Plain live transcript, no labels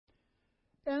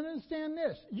And understand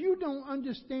this, you don't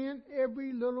understand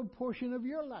every little portion of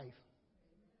your life.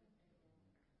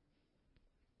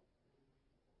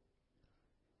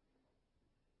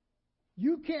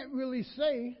 You can't really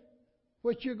say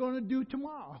what you're going to do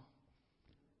tomorrow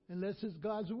unless it's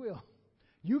God's will.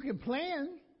 You can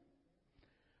plan,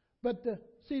 but the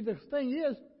thing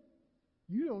is,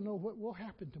 you don't know what will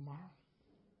happen tomorrow.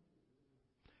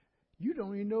 You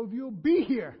don't even know if you'll be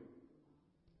here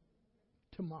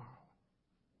tomorrow.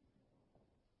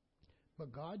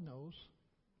 But God knows.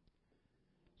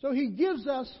 So He gives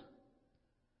us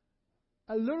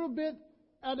a little bit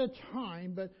at a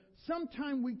time, but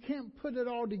sometimes we can't put it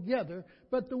all together.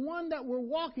 But the one that we're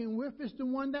walking with is the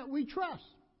one that we trust.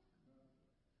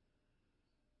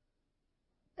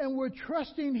 And we're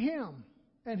trusting Him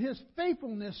and His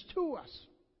faithfulness to us.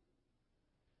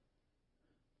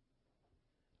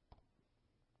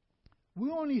 We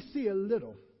only see a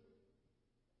little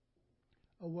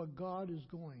of what God is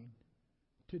going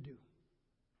to do.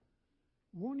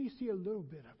 We only see a little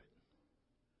bit of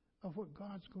it, of what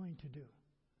God's going to do.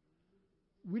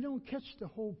 We don't catch the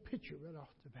whole picture right off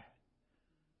the bat.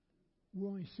 We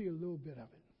only see a little bit of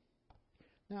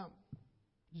it. Now,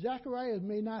 Zacharias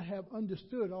may not have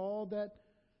understood all that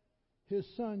his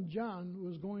son John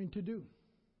was going to do.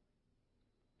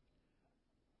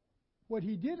 What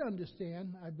he did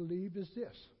understand, I believe, is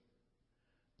this,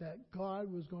 that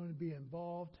God was going to be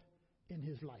involved in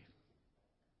his life.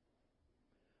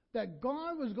 That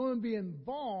God was going to be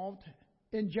involved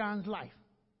in John's life.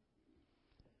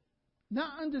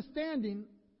 Not understanding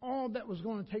all that was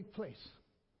going to take place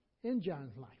in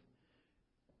John's life.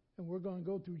 And we're going to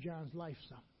go through John's life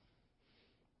some.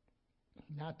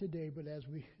 Not today, but as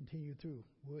we continue through,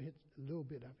 we'll hit a little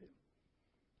bit of it.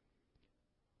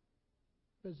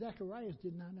 But Zacharias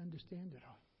did not understand it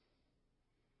all.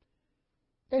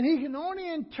 And he can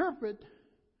only interpret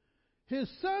his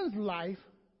son's life,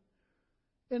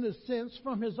 in a sense,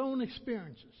 from his own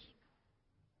experiences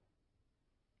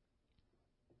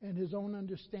and his own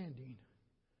understanding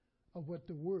of what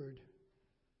the Word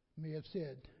may have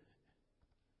said.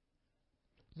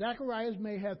 Zacharias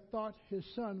may have thought his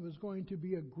son was going to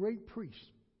be a great priest,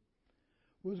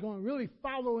 was going to really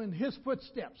follow in his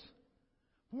footsteps.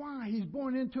 Why? He's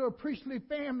born into a priestly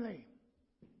family.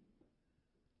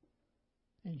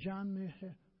 And John may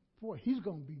have, boy, he's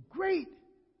going to be great.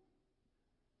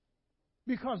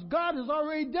 Because God has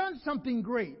already done something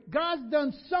great. God's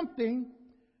done something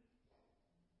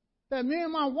that me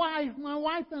and my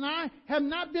wife and I have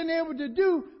not been able to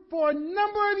do for a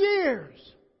number of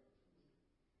years.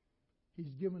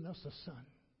 He's given us a son.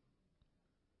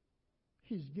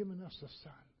 He's given us a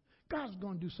son. God's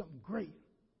going to do something great.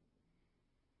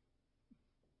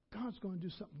 God's going to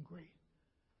do something great.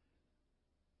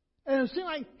 And it seemed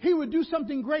like He would do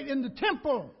something great in the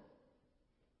temple.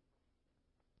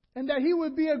 And that He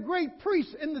would be a great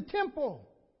priest in the temple,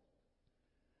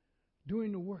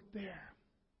 doing the work there.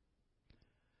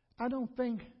 I don't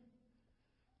think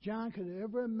John could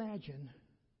ever imagine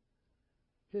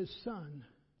his son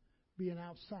being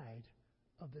outside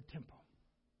of the temple.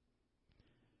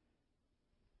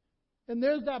 And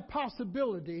there's that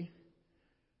possibility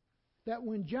that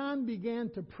when John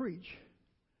began to preach,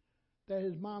 that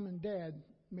his mom and dad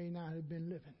may not have been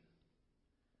living.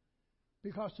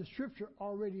 Because the Scripture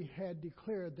already had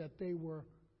declared that they were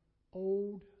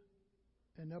old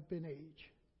and up in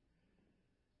age.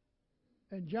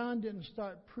 And John didn't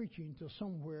start preaching till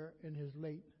somewhere in his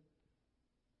late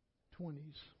 20s.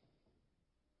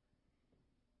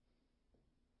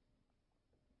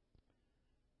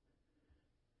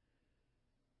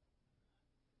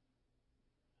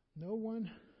 No one,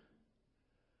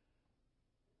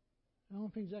 I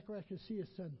don't think Zechariah could see his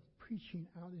son preaching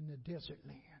out in the desert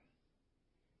land.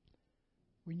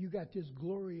 When you got this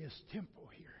glorious temple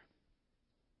here,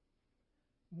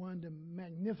 one of the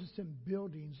magnificent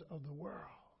buildings of the world,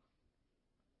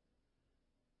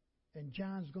 and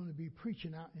John's going to be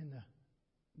preaching out in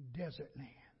the desert land.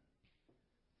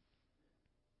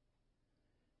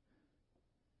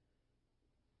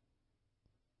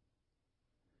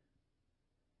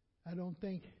 I don't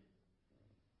think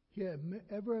he had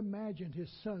ever imagined his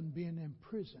son being in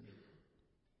prison,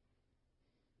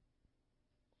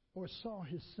 or saw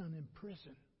his son in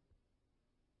prison.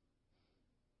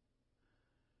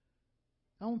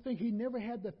 I don't think he never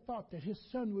had the thought that his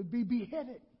son would be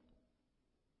beheaded.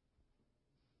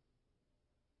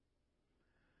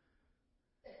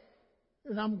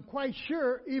 And I'm quite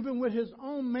sure, even with his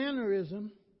own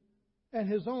mannerism and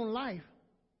his own life,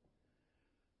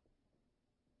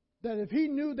 that if he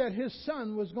knew that his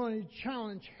son was going to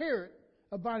challenge Herod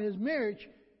about his marriage,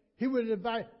 he would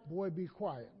advise, boy, be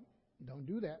quiet. Don't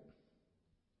do that.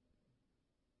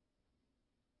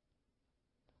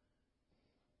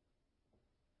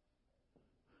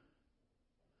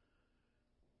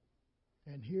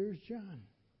 And here's John,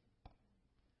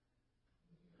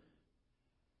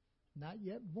 not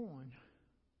yet born,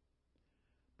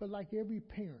 but like every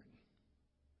parent,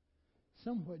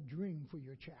 somewhat dream for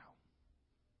your child,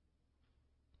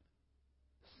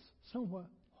 somewhat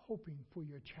hoping for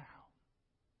your child.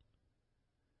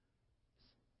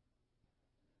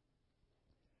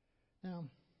 Now,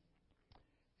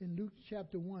 in Luke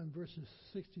chapter 1, verses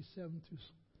 67 through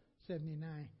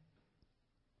 79,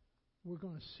 we're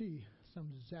going to see some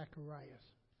Zacharias.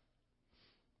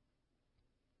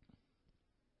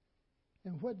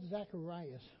 And what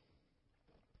Zacharias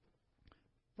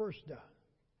first does,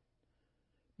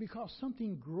 because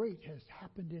something great has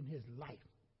happened in his life.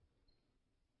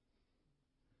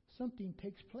 Something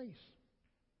takes place.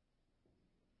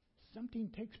 Something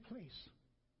takes place.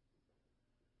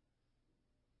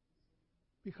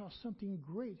 Because something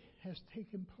great has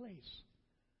taken place.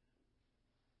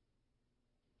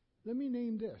 Let me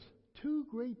name this. 2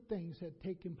 great things had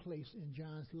taken place in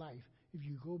John's life if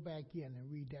you go back in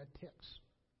and read that text.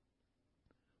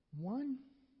 One,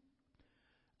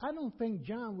 I don't think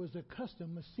John was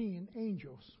accustomed to seeing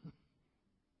angels.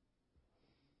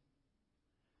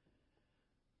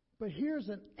 But here's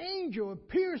an angel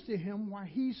appears to him while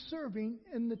he's serving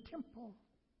in the temple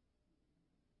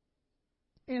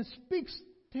and speaks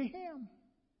to him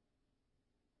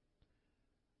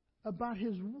about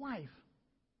his wife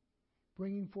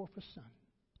bringing forth a son.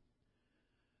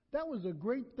 That was a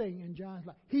great thing in John's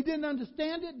life. He didn't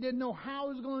understand it, didn't know how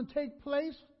it was going to take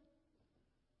place.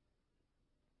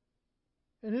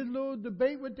 In his little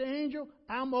debate with the angel,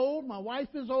 I'm old, my wife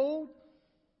is old.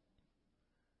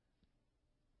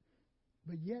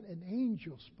 But yet an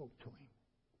angel spoke to him.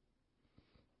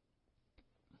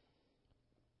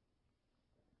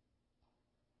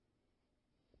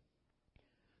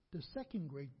 The second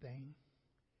great thing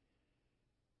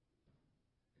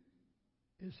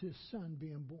is his son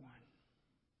being born.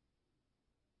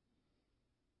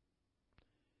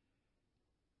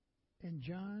 And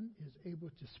John is able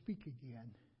to speak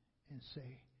again and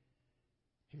say,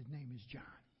 his name is John.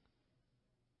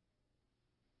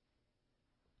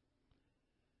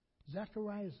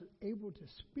 Zacharias is able to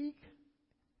speak,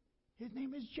 his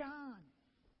name is John.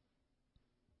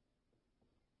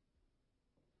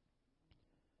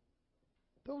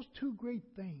 Those 2 great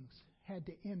things had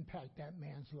to impact that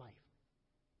man's life.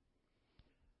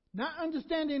 Not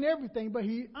understanding everything, but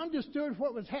he understood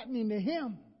what was happening to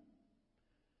him.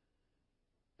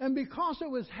 And because it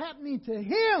was happening to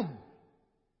him,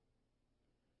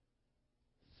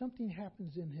 something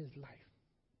happens in his life.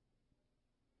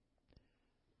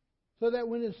 So that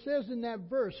when it says in that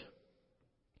verse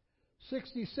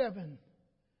 67,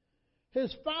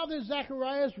 his father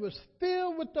Zacharias was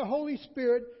filled with the Holy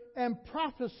Spirit and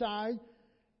prophesied.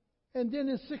 And then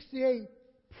in 68,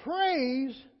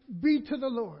 praise be to the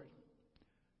Lord.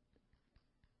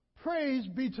 Praise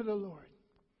be to the Lord.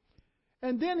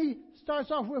 And then he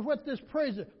starts off with what this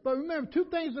praise is. But remember, 2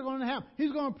 things are going to happen.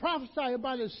 He's going to prophesy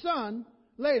about his son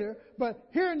later, but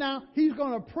here now he's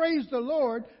going to praise the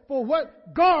Lord for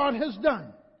what God has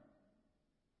done.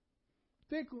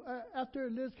 Think after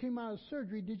Liz came out of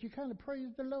surgery, did you kind of praise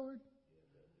the Lord?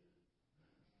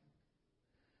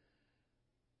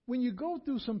 When you go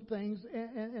through some things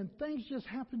and things just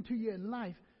happen to you in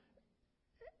life,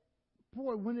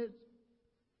 boy, when it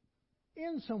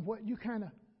ends somewhat, you kind of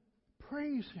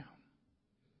praise Him.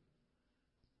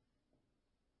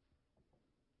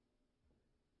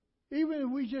 Even if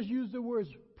we just use the words,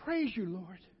 praise you,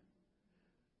 Lord.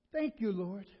 Thank you,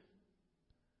 Lord.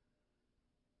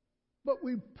 But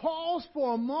we pause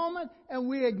for a moment and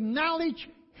we acknowledge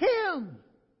Him.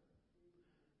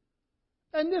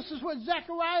 And this is what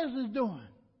Zacharias is doing.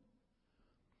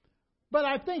 But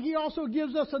I think he also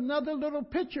gives us another little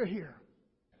picture here.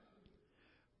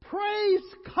 Praise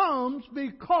comes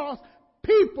because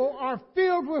people are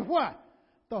filled with what?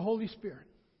 The Holy Spirit.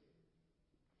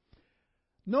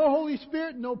 No Holy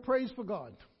Spirit, no praise for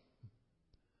God.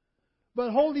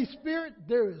 But Holy Spirit,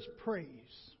 there is praise.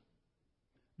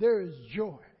 There is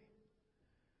joy.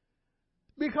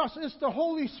 Because it's the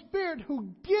Holy Spirit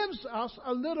who gives us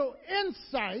a little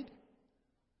insight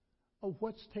of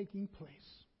what's taking place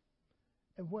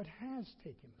and what has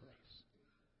taken place.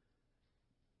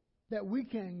 That we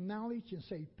can acknowledge and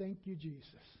say, thank you, Jesus.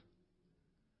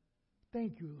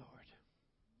 Thank you, Lord.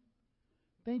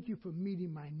 Thank you for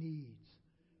meeting my needs.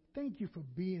 Thank you for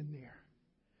being there.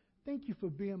 Thank you for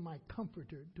being my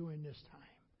comforter during this time.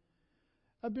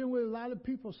 I've been with a lot of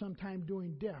people sometime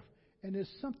doing death, and it's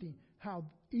something how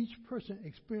each person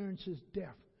experiences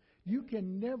death. You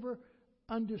can never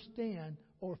understand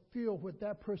or feel what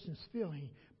that person's feeling,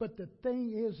 but the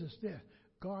thing is this: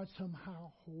 God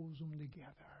somehow holds them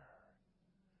together.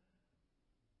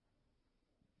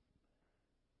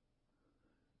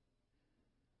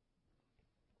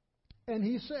 And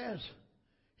he says,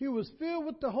 he was filled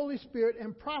with the Holy Spirit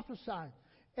and prophesied.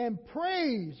 And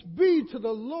praise be to the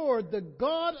Lord, the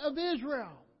God of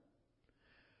Israel.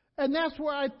 And that's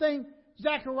where I think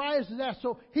Zacharias is at.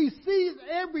 So he sees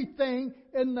everything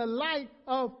in the light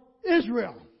of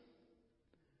Israel.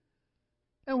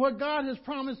 And what God has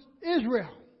promised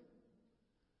Israel.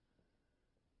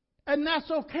 And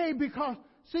that's okay because,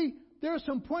 see, there are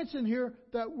some points in here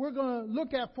that we're going to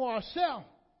look at for ourselves.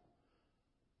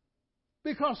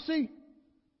 Because, see,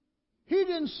 he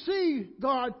didn't see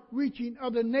God reaching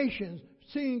other nations,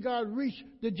 seeing God reach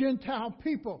the Gentile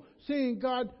people, seeing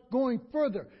God going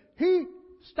further. He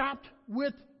stopped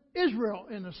with Israel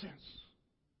in a sense.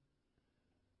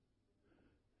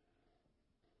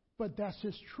 But that's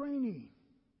his training.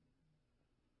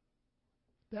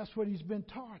 That's what he's been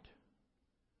taught.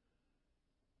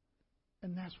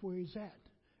 And that's where he's at.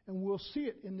 And we'll see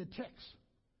it in the text.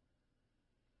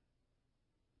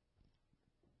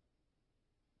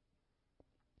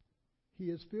 He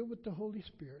is filled with the Holy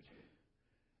Spirit,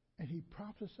 and he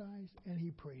prophesies and he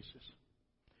praises.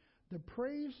 The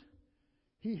praise,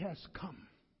 he has come.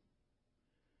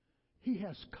 He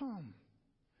has come.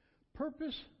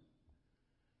 Purpose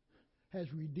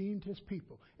has redeemed his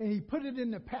people. And he put it in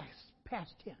the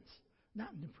past tense,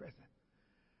 not in the present.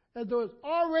 As though it's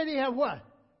already have what?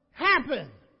 Happened.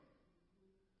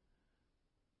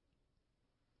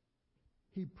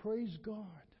 He praised God.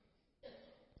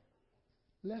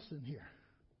 Lesson here.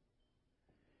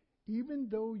 Even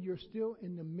though you're still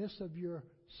in the midst of your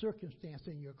circumstance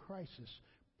and your crisis,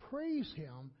 praise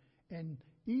him and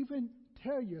even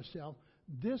tell yourself,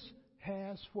 this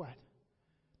has what?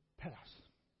 Passed.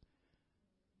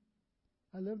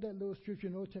 I love that little scripture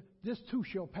in the Old Testament. This too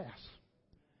shall pass.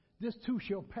 This too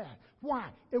shall pass. Why?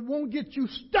 It won't get you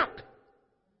stuck.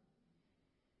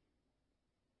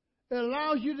 It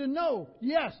allows you to know,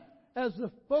 yes, as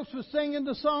the folks were singing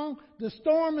the song, the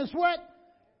storm is what?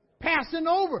 Passing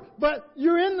over. But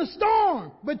you're in the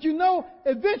storm. But you know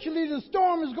eventually the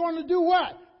storm is going to do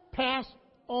what? Pass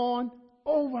on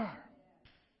over.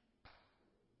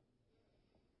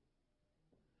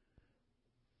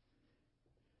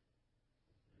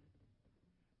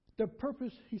 The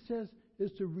purpose, he says,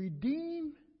 is to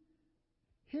redeem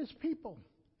his people.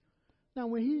 Now,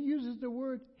 when he uses the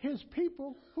word his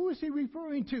people, who is he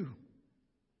referring to?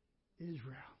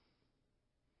 Israel.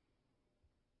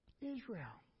 Israel.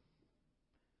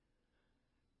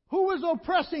 Who was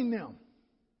oppressing them?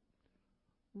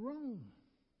 Rome.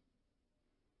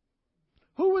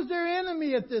 Who was their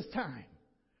enemy at this time?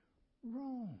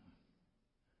 Rome.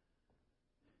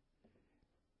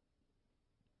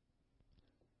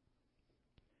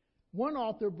 One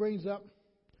author brings up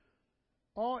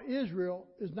all Israel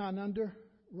is not under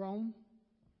Rome.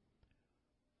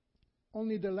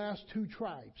 Only the last 2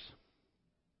 tribes.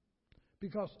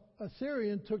 Because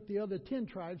Assyrian took the other 10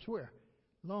 tribes where?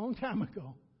 Long time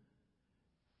ago.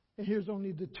 And here's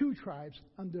only the 2 tribes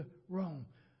under Rome.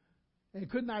 And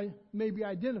could not maybe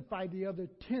identify the other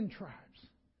 10 tribes.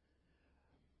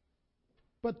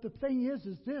 But the thing is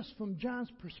this, from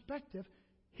John's perspective,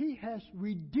 he has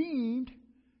redeemed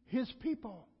his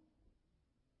people.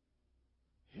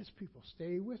 His people.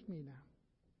 Stay with me now.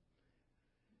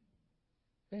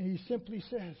 And he simply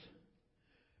says,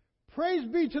 praise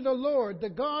be to the Lord, the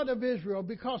God of Israel,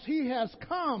 because he has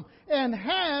come and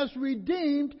has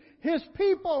redeemed his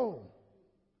people.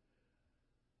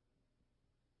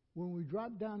 When we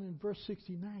drop down in verse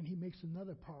 69, he makes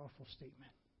another powerful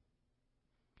statement.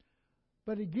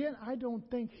 But again, I don't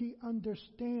think he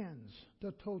understands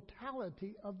the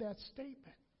totality of that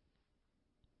statement.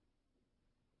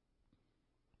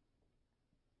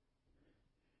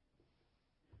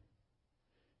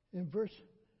 In verse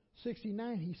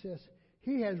 69, he says,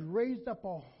 he has raised up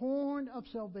a horn of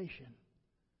salvation.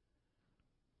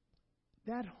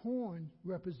 That horn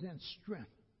represents strength.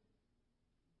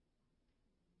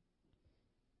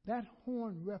 That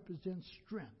horn represents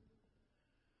strength.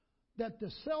 That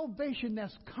the salvation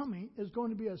that's coming is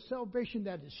going to be a salvation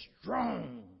that is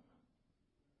strong,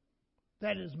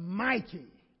 that is mighty.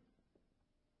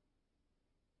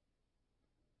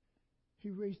 He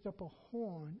raised up a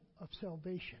horn of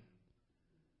salvation.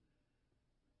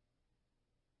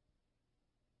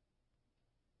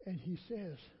 And he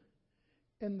says,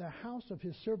 in the house of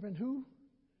his servant who?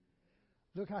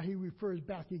 Look how he refers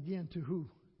back again to who?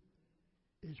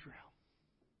 Israel.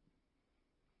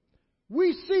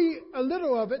 We see a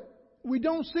little of it. We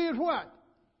don't see it what?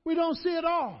 We don't see it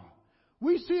all.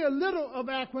 We see a little of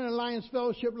Akron Alliance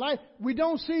Fellowship life. We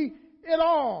don't see it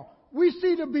all. We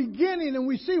see the beginning and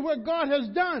we see what God has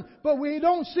done, but we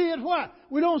don't see it what?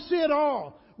 We don't see it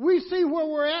all. We see where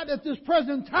we're at this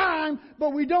present time,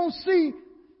 but we don't see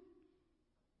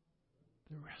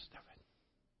the rest of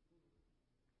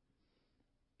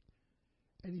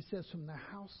it. And he says, from the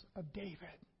house of David.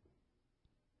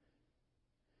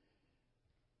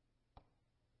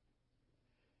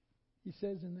 He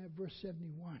says in that verse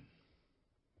 71,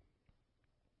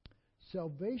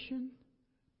 salvation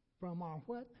from our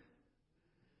what?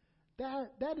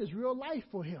 That is real life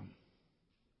for him.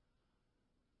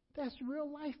 That's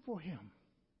real life for him.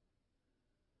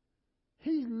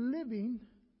 He's living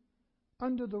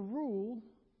under the rule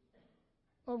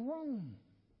of Rome.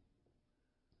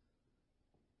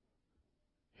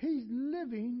 He's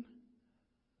living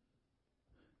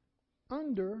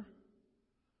under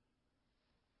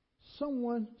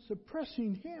someone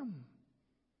suppressing him.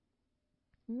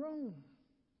 Rome.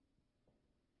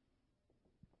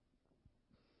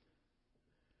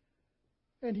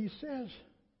 And he says,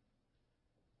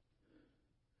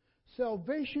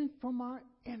 salvation from our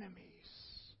enemies.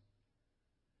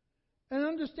 And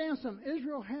understand something,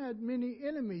 Israel had many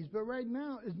enemies, but right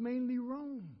now it's mainly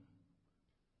Rome.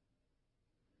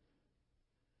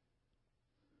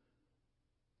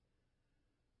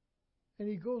 And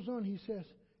he goes on, he says,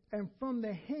 and from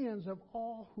the hands of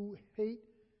all who hate,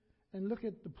 and look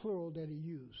at the plural that he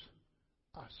used,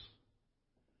 us.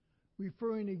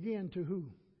 Referring again to who?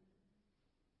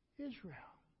 Israel.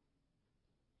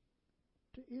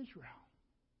 To Israel.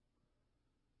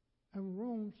 And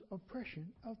Rome's oppression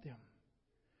of them.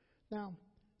 Now,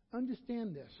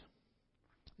 understand this.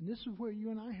 And this is where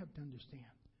you and I have to understand.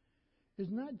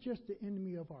 It's not just the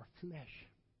enemy of our flesh,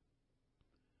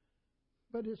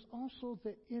 but it's also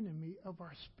the enemy of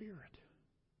our spirit.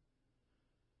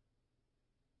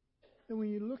 And when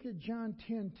you look at John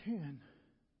 10:10,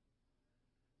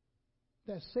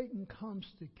 that Satan comes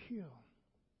to kill.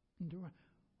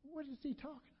 What is he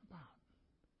talking about?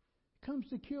 Comes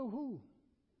to kill who?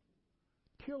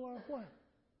 Kill our what?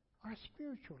 Our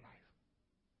spiritual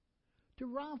life. To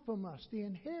rob from us the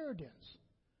inheritance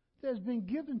that has been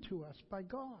given to us by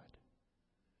God.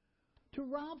 To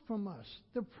rob from us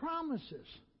the promises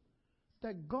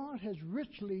that God has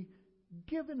richly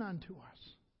given unto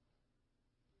us.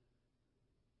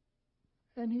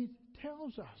 And he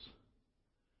tells us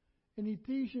in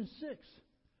Ephesians 6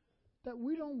 that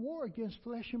we don't war against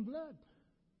flesh and blood.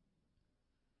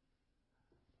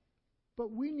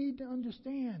 But we need to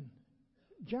understand,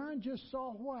 John just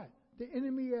saw what? The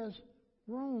enemy as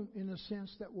Rome, in a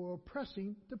sense, that were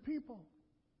oppressing the people.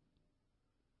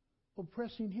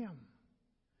 Oppressing him.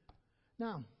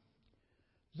 Now,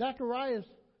 Zacharias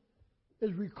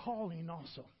is recalling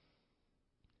also.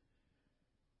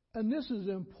 And this is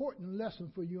an important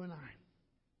lesson for you and I.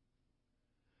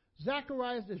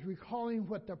 Zacharias is recalling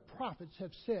what the prophets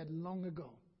have said long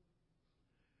ago.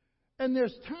 And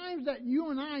there's times that you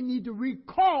and I need to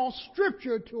recall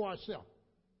Scripture to ourselves.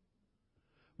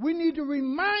 We need to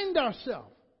remind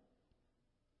ourselves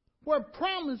what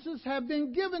promises have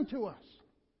been given to us.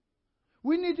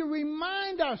 We need to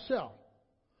remind ourselves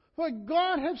what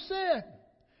God has said.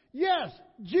 Yes,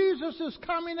 Jesus is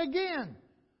coming again.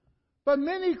 But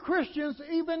many Christians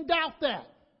even doubt that.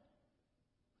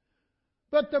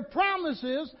 But the promise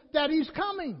is that He's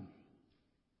coming.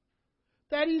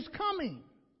 That He's coming.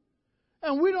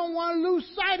 And we don't want to lose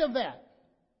sight of that.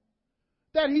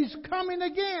 That He's coming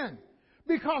again.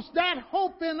 Because that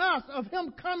hope in us of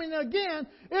Him coming again,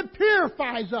 it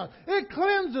purifies us. It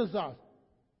cleanses us.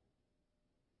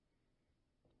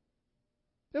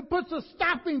 It puts a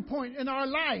stopping point in our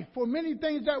life for many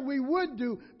things that we would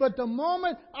do. But the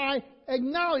moment I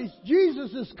acknowledge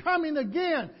Jesus is coming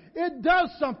again, it does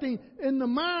something in the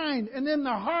mind and in the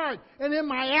heart and in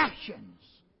my actions.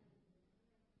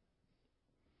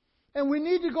 And we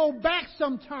need to go back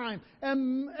sometime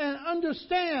and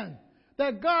understand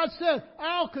that God says,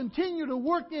 I'll continue to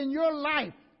work in your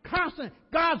life. Constant.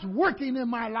 God's working in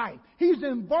my life. He's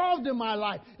involved in my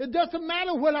life. It doesn't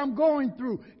matter what I'm going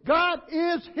through. God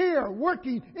is here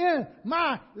working in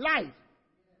my life.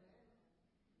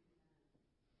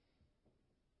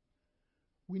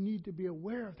 We need to be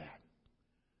aware of that.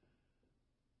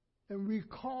 And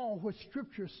recall what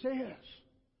Scripture says.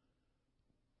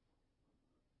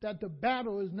 That the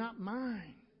battle is not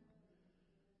mine,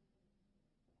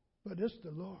 but it's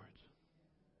the Lord's.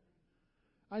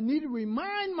 I need to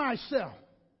remind myself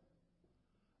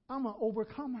I'm an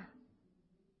overcomer.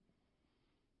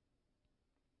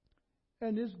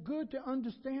 And it's good to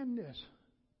understand this.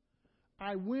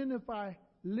 I win if I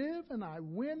live, and I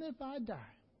win if I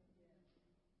die.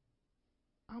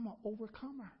 I'm an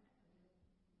overcomer.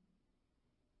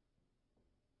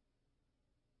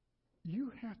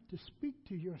 You have to speak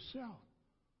to yourself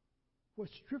what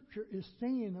Scripture is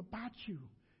saying about you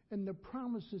and the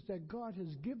promises that God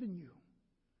has given you.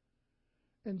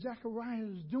 And Zechariah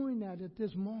is doing that at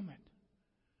this moment.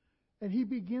 And he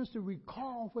begins to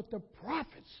recall what the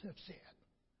prophets have said.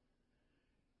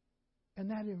 And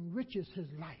that enriches his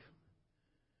life.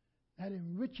 That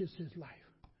enriches his life.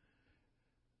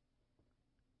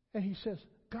 And he says,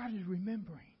 God is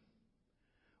remembering.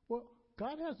 Well,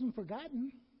 God hasn't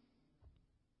forgotten.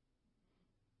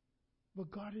 But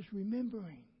God is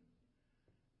remembering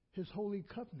His holy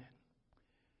covenant.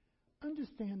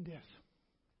 Understand this.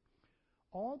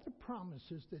 All the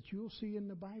promises that you'll see in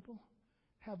the Bible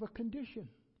have a condition.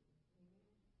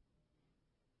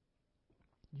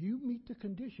 You meet the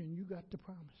condition, you got the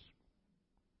promise.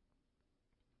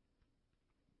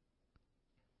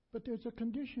 But there's a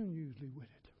condition usually with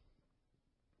it.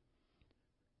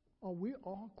 Or we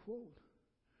all quote,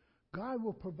 God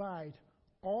will provide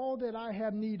all that I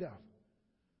have need of.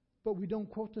 But we don't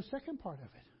quote the second part of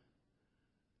it.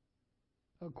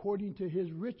 According to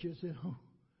His riches in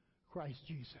Christ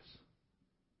Jesus.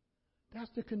 That's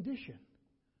the condition.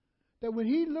 That when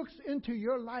He looks into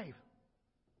your life,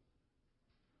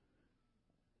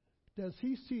 does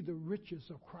He see the riches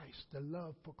of Christ, the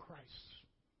love for Christ?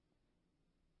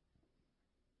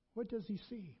 What does He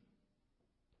see?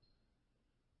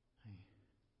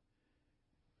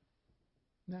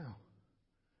 Now,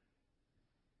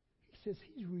 He says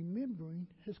He's remembering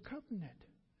His covenant.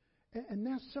 And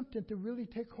that's something to really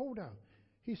take hold of.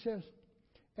 He says,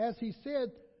 as He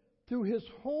said through His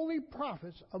holy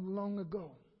prophets of long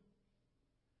ago.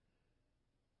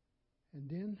 And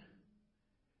then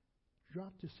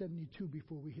drop to 72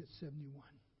 before we hit 71.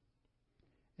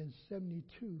 In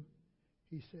 72,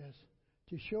 He says,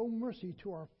 to show mercy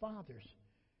to our fathers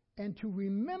and to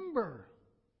remember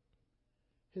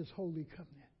His holy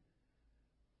covenant.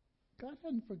 God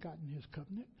hasn't forgotten His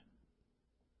covenant.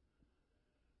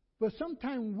 But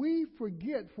sometimes we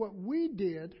forget what we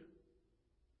did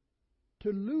to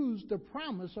lose the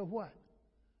promise of what?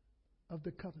 Of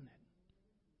the covenant.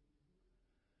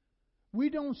 We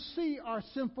don't see our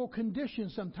sinful condition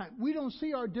sometimes. We don't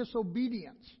see our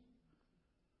disobedience.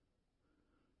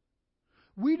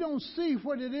 We don't see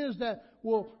what it is that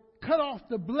will cut off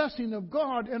the blessing of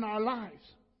God in our lives.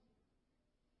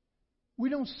 We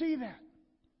don't see that.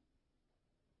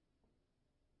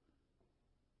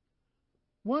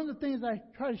 One of the things I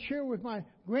try to share with my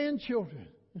grandchildren,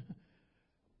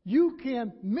 you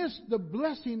can miss the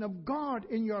blessing of God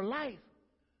in your life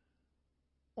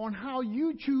on how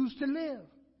you choose to live.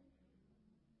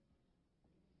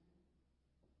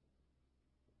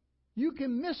 You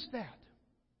can miss that.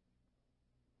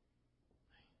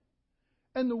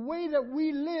 And the way that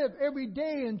we live every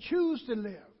day and choose to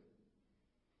live,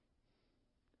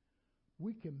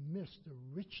 we can miss the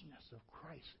richness of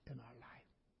Christ in our life.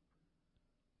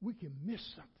 We can miss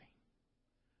something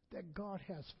that God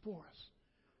has for us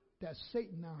that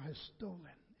Satan now has stolen,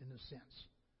 in a sense.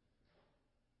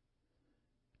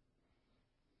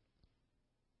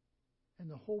 And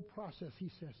the whole process,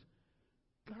 He says,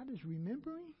 God is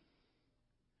remembering?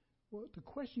 Well, the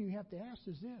question you have to ask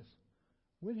is this.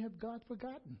 When have God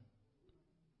forgotten?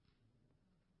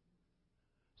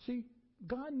 See,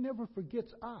 God never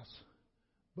forgets us,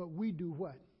 but we do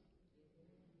what?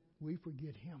 We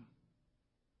forget Him.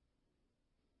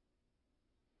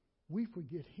 We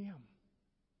forget Him.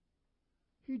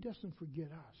 He doesn't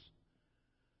forget us.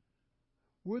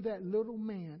 We're that little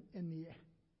man in the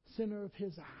center of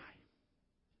His eye.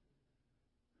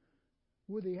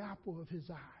 We're the apple of His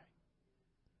eye.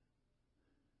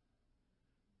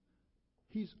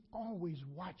 He's always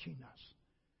watching us.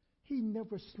 He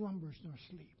never slumbers nor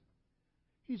sleeps.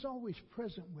 He's always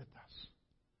present with us.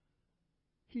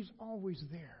 He's always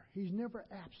there. He's never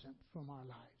absent from our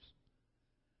lives.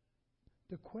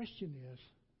 The question is,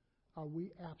 are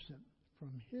we absent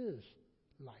from His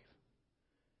life?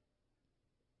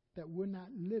 That we're not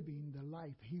living the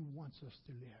life He wants us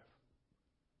to live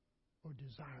or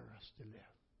desire us to live.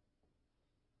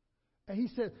 And He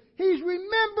said, He's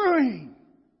remembering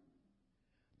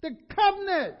the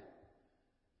covenant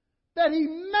that He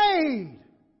made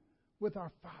with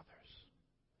our fathers.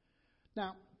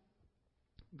 Now,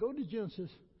 go to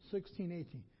Genesis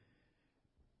 16:18.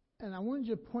 And I wanted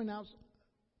you to point out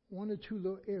one or two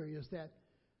little areas that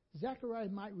Zechariah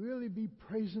might really be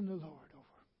praising the Lord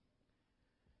over.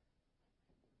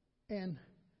 And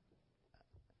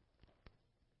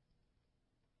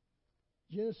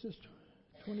Genesis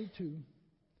 22,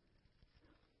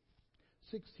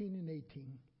 16 and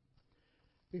 18.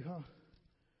 Because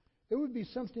it would be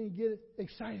something to get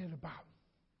excited about.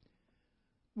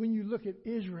 When you look at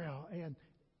Israel and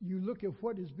you look at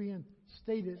what is being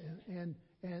stated and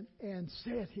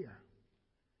said here.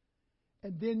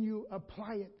 And then you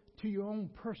apply it to your own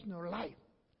personal life.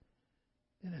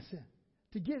 In a sense.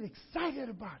 To get excited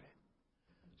about it.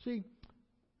 See,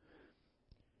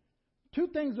 two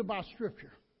things about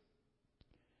Scripture.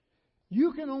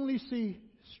 You can only see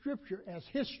Scripture as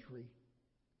history.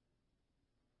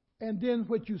 And then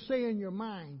what you say in your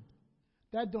mind,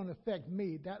 that don't affect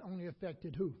me. That only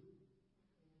affected who?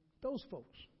 Those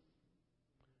folks.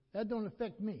 That don't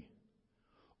affect me.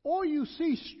 Or you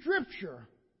see Scripture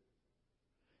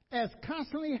as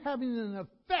constantly having an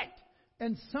effect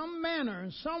in some manner,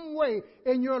 in some way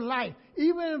in your life,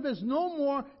 even if it's no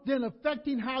more than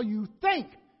affecting how you think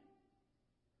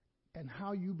and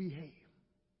how you behave.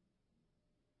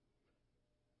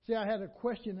 See, I had a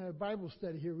question in a Bible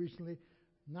study here recently,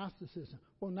 Gnosticism.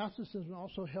 Well, Gnosticism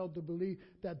also held to believe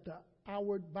that the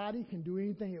outward body can do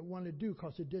anything it wanted to do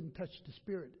because it didn't touch the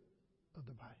spirit of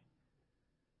the body.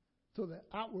 So the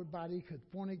outward body could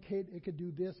fornicate, it could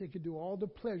do this, it could do all the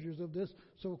pleasures of this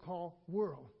so-called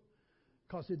world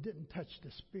because it didn't touch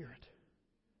the spirit.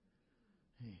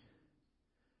 Hey.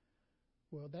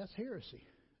 Well, that's heresy.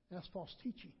 That's false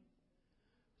teaching.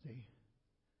 See?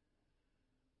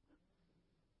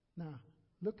 Now,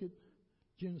 look at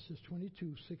Genesis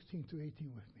 22, 16 through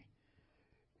 18 with me.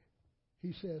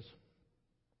 He says,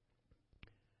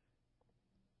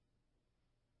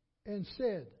 and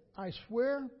said, I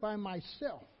swear by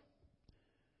myself.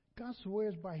 God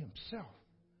swears by himself.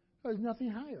 There's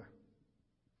nothing higher.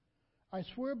 I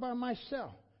swear by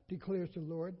myself, declares the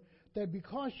Lord, that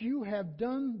because you have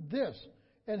done this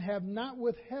and have not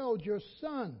withheld your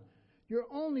son, your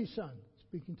only son,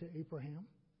 speaking to Abraham,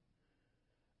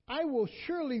 I will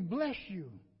surely bless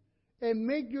you and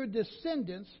make your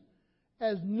descendants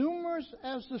as numerous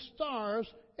as the stars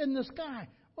in the sky.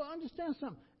 Well, understand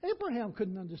something. Abraham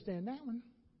couldn't understand that one.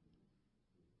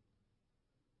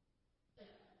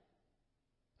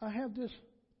 I have this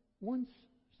one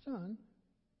son,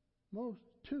 most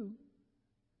two,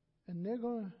 and they're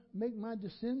going to make my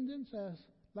descendants as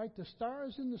like the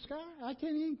stars in the sky. I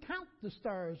can't even count the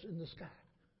stars in the sky.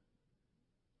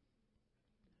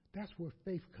 That's where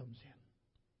faith comes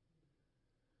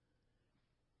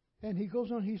in. And he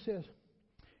goes on, he says,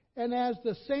 and as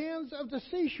the sands of the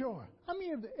seashore. How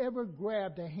many have ever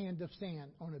grabbed a hand of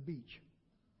sand on a beach?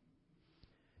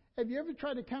 Have you ever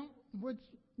tried to count what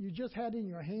you just had in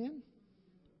your hand?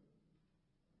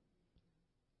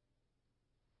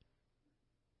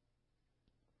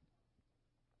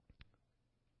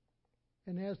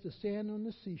 And as the sand on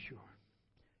the seashore.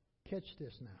 Catch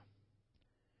this now.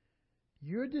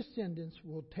 Your descendants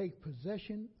will take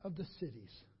possession of the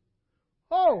cities.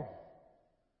 Oh!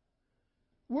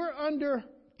 We're under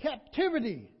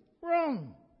captivity.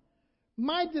 Wrong.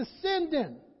 My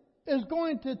descendant is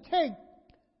going to take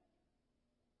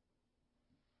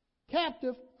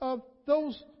captive of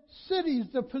those cities,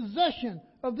 the possession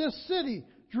of this city,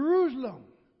 Jerusalem.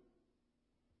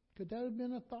 Could that have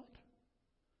been a thought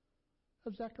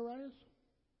of Zacharias?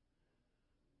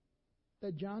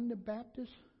 That John the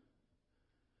Baptist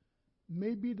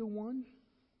may be the one?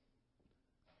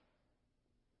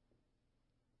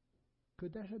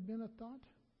 Could that have been a thought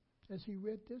as he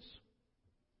read this?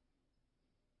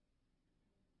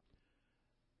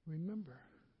 Remember,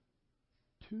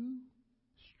 two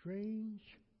strange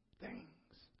things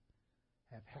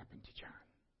have happened to John,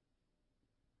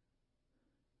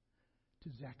 to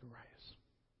Zacharias.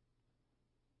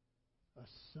 A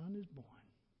son is born.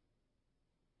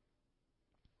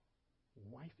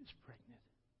 Wife is pregnant.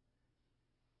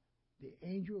 The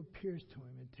angel appears to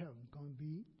him and tells him, going to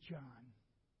be John.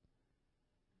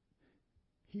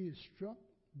 He is struck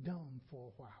dumb for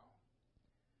a while.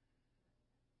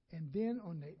 And then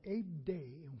on the 8th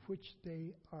day in which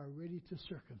they are ready to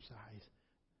circumcise,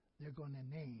 they're going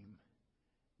to name.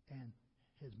 And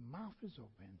his mouth is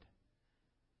opened.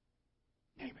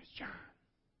 Name is John.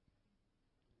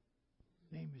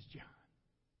 Name is John.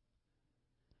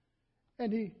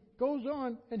 And he goes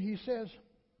on and he says,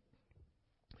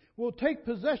 will take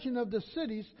possession of the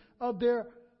cities of their,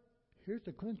 here's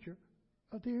the clincher,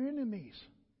 of their enemies.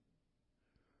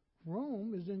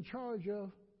 Rome is in charge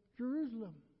of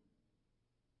Jerusalem.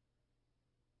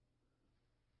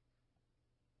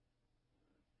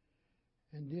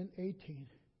 And then 18,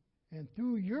 and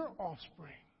through your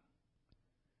offspring,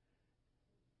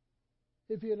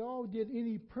 if it all did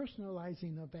any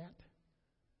personalizing of that.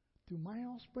 Through my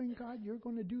offspring, God, you're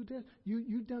going to do this.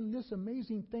 You've done this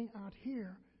amazing thing out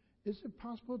here. Is it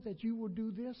possible that you will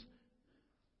do this?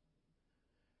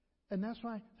 And that's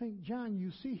why I think, John,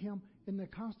 you see him in the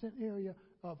constant area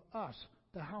of us,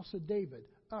 the house of David,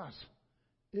 us,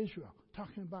 Israel,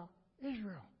 talking about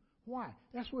Israel. Why?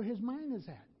 That's where his mind is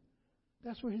at.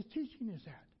 That's where his teaching is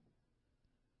at.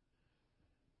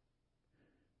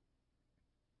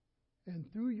 And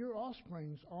through your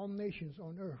offsprings, all nations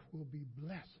on earth will be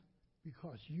blessed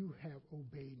because you have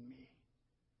obeyed me.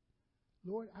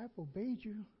 Lord, I've obeyed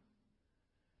you.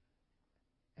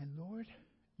 And Lord,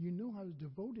 you know I was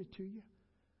devoted to you.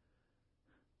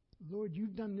 Lord,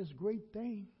 you've done this great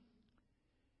thing.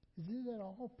 Is it at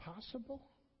all possible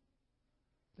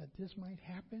that this might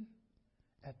happen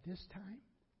at this time?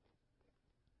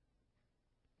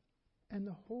 And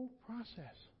the whole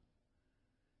process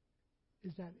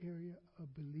is that area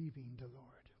of believing the Lord.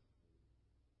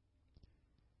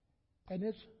 And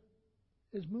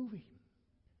it's moving.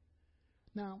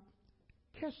 Now,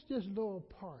 catch this little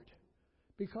part,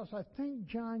 because I think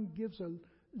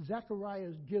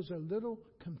Zechariah gives a little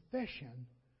confession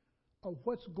of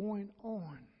what's going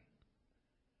on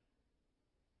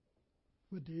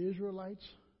with the Israelites,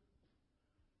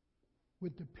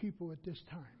 with the people at this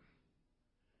time,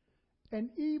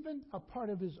 and even a part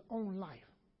of his own life.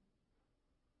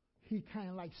 He kind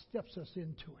of like steps us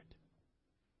into it.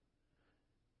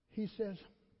 He says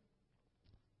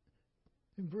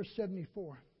in verse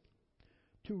 74,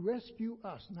 to rescue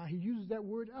us. Now he uses that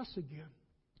word us again.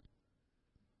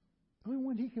 The only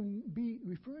one he can be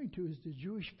referring to is the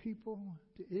Jewish people,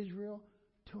 to Israel,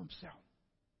 to himself.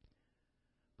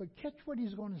 But catch what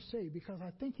he's going to say, because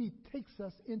I think he takes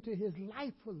us into his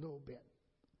life a little bit.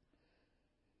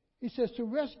 He says to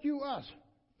rescue us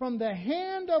from the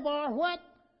hand of our what?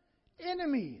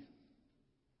 Enemies.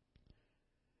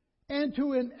 And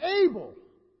to enable.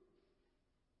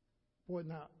 Boy,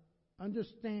 now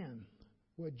understand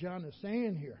what John is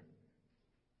saying here.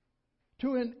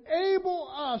 To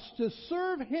enable us to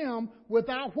serve him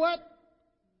without what?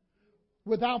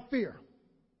 Without fear.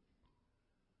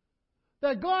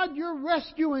 That God, you're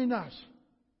rescuing us.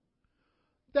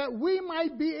 That we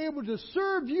might be able to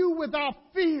serve you without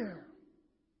fear.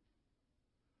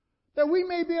 That we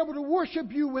may be able to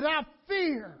worship you without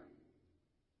fear.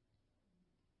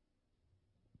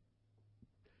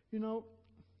 You know,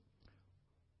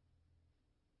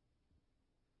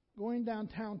 going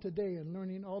downtown today and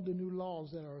learning all the new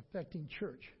laws that are affecting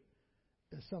church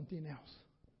is something else.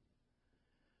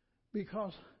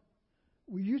 Because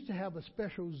we used to have a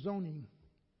special zoning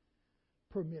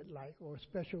permit or a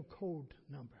special code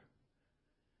number.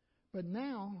 But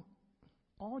now,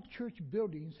 all church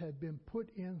buildings have been put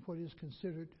in what is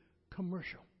considered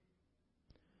commercial.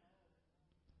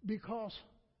 Because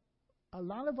a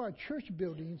lot of our church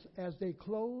buildings, as they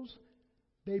close,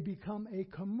 they become a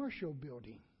commercial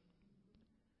building.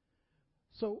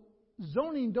 So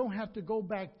zoning don't have to go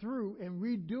back through and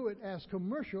redo it as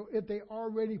commercial if they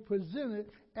already present it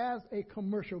as a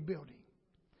commercial building.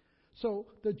 So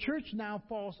the church now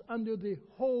falls under the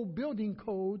whole building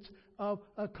codes of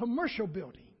a commercial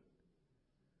building.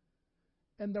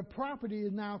 And the property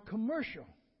is now commercial.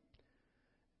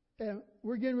 And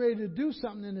we're getting ready to do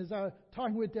something, and as I was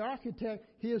talking with the architect,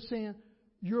 he is saying,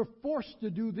 you're forced to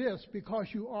do this because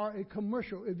you are a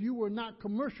commercial. If you were not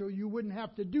commercial, you wouldn't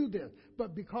have to do this.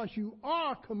 But because you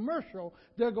are commercial,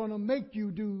 they're going to make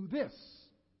you do this.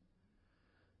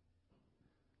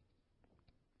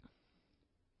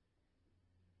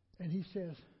 And he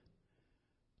says,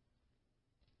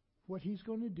 what he's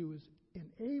going to do is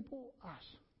enable us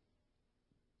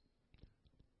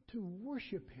to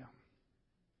worship him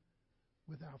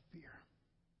without fear,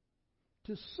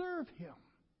 to serve him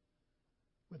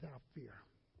without fear.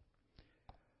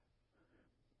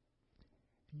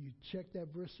 And you check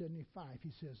that verse 75,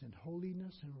 he says, in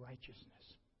holiness and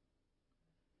righteousness.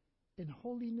 In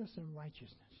holiness and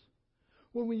righteousness.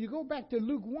 Well, when you go back to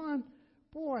Luke 1,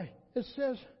 boy, it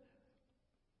says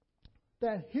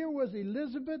that here was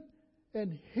Elizabeth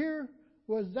and here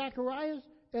was Zacharias,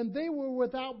 and they were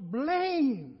without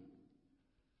blame.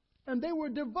 And they were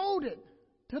devoted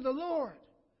to the Lord.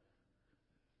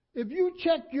 If you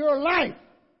check your life,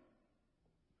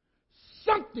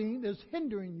 something is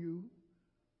hindering you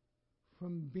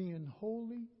from being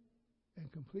holy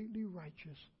and completely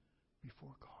righteous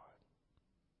before God.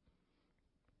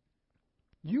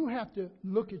 You have to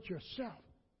look at yourself.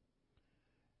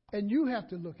 And you have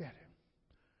to look at it.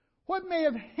 What may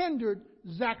have hindered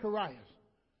Zacharias?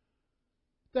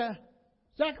 That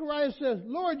Zacharias says,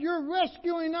 Lord, you're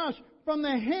rescuing us from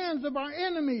the hands of our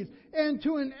enemies and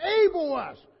to enable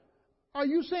us. Are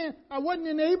you saying I wasn't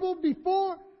enabled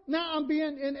before? Now I'm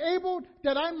being enabled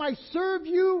that I might serve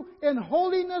you in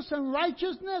holiness and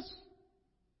righteousness?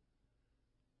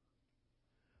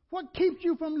 What keeps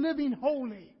you from living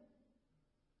holy?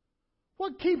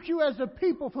 What keeps you as a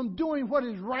people from doing what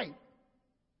is right?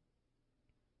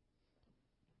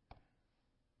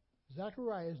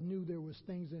 Zacharias knew there was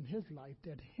things in his life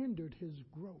that hindered his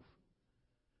growth.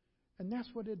 And that's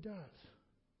what it does.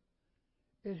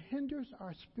 It hinders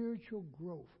our spiritual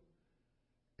growth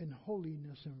in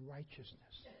holiness and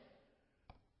righteousness.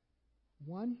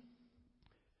 One,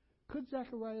 could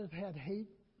Zacharias have had hate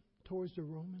towards the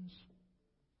Romans?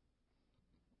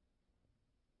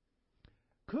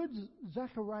 Could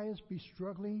Zacharias be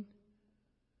struggling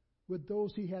with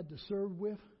those he had to serve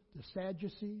with, the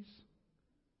Sadducees?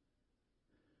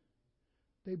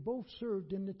 They both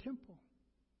served in the temple.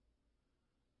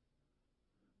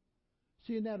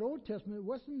 See, in that Old Testament, it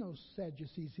wasn't those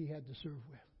Sadducees he had to serve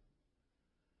with.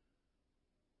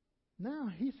 Now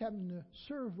he's having to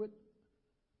serve with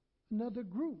another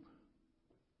group.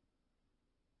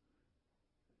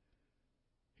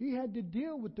 He had to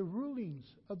deal with the rulings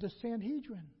of the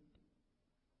Sanhedrin.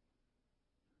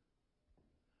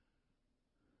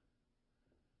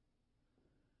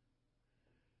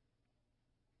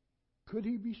 Could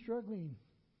he be struggling?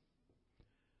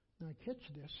 Now catch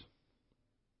this.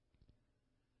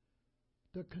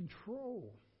 The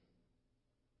control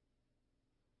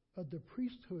of the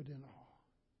priesthood and all,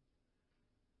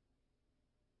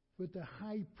 with the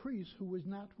high priest who was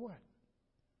not what?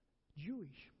 Jewish.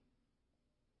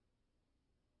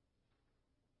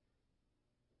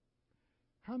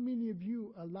 How many of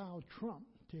you allow Trump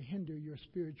to hinder your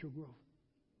spiritual growth?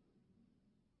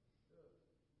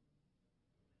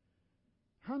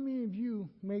 How many of you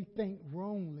may think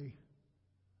wrongly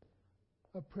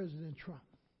of President Trump?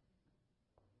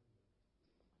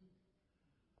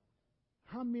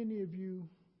 How many of you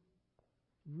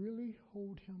really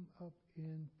hold him up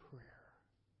in prayer?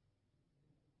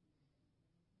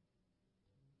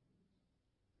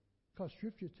 Because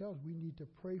Scripture tells we need to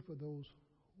pray for those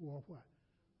who are what?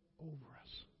 Over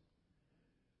us.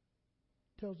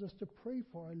 Tells us to pray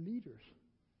for our leaders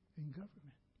in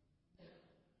government.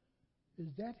 Is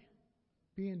that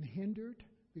being hindered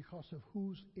because of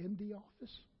who's in the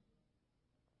office?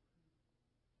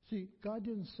 See, God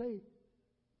didn't say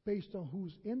based on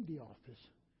who's in the office.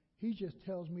 He just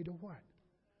tells me to what?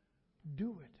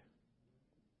 Do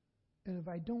it. And if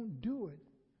I don't do it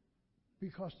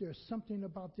because there's something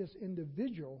about this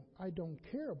individual I don't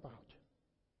care about,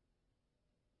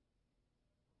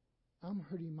 I'm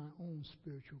hurting my own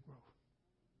spiritual growth.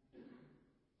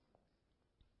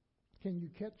 Can you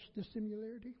catch the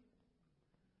similarity?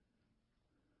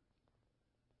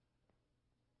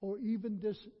 Or even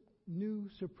this new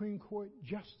Supreme Court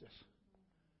justice.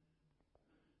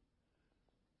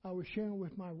 I was sharing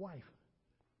with my wife,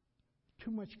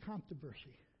 too much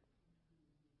controversy.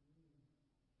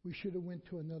 We should have went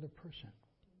to another person.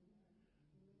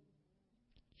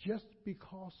 Just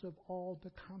because of all the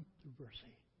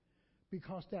controversy.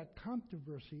 Because that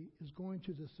controversy is going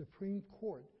to the Supreme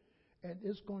Court, and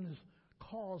it's going to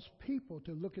cause people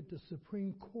to look at the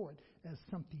Supreme Court as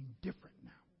something different now.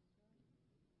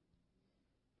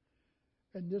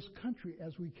 In this country,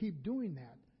 as we keep doing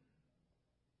that,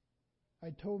 I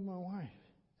told my wife,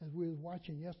 as we were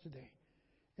watching yesterday,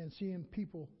 and seeing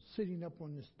people sitting up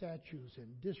on the statues and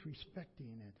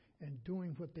disrespecting and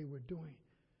doing what they were doing,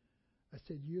 I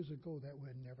said years ago that would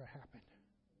have never happened.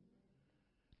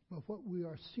 But what we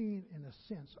are seeing, in a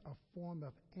sense, a form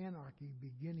of anarchy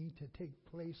beginning to take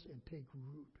place and take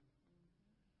root.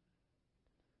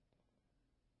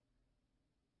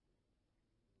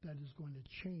 That is going to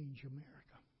change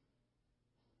America.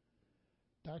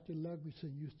 Dr.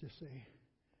 Ludwigson used to say,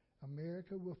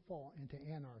 America will fall into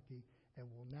anarchy and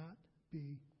will not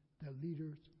be the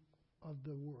leaders of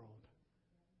the world.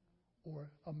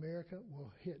 Or America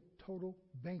will hit total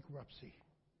bankruptcy.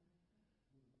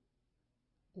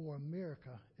 Or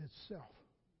America itself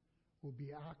will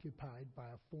be occupied by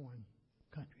a foreign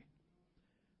country.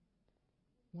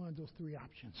 One of those three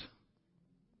options.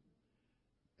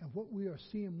 And what we are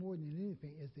seeing more than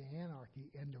anything is the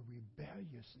anarchy and the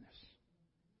rebelliousness.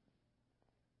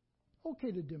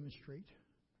 Okay to demonstrate,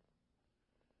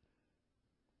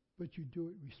 but you do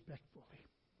it respectfully.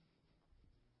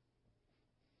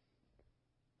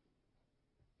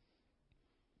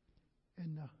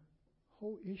 And the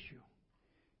whole issue,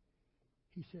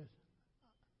 he says,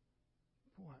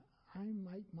 boy, I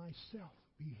might myself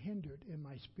be hindered in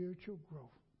my spiritual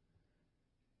growth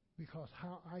because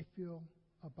how I feel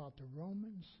about the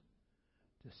Romans,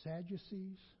 the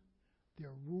Sadducees,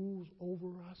 their rules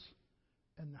over us,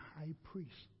 and the high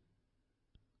priest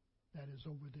that is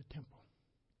over the temple.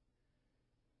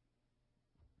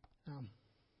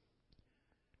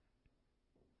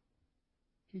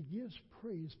 He gives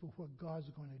praise for what God's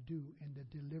going to do in the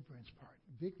deliverance part.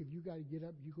 Vic, if you got to get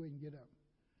up, you go ahead and get up.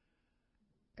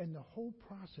 And the whole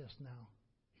process now,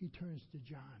 he turns to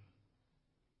John,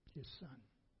 his son.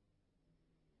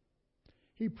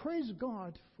 He praised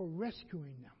God for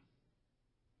rescuing them.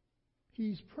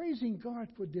 He's praising God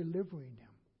for delivering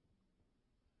them.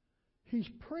 He's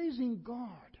praising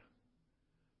God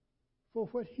for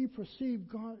what he perceived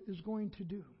God is going to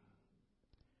do.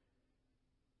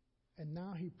 And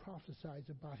now he prophesies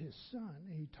about his son,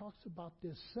 and he talks about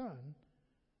this son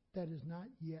that is not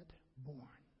yet born.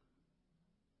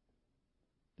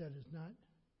 That is not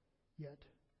yet,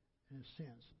 in a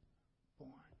sense,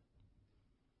 born.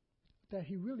 That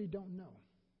he really don't know.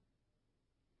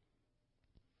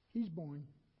 He's born,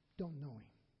 don't know him.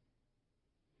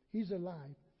 He's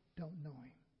alive, don't know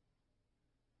him.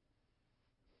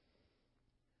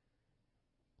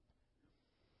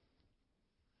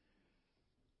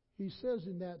 He says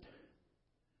in that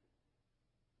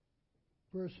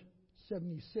verse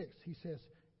 76, he says,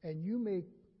 and you,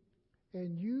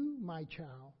 my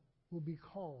child, will be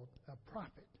called a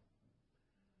prophet,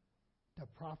 the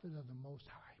prophet of the Most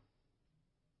High.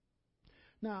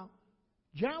 Now,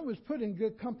 John was put in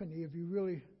good company if you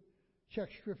really check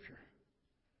Scripture.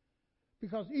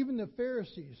 Because even the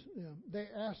Pharisees, they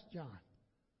asked John,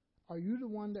 are you the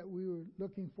one that we were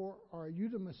looking for? Are you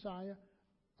the Messiah?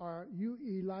 Are you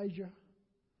Elijah?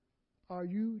 Are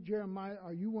you Jeremiah?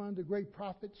 Are you one of the great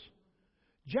prophets?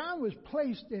 John was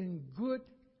placed in good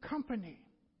company.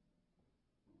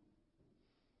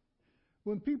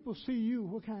 When people see you,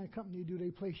 what kind of company do they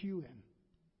place you in?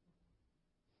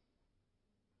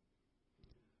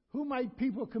 Who might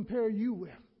people compare you with?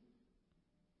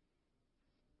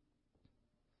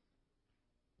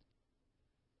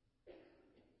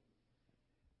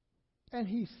 And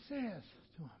he says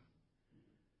to him,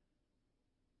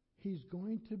 he's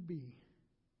going to be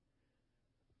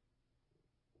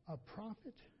a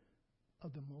prophet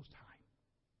of the Most High.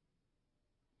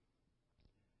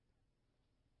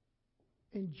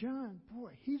 And John,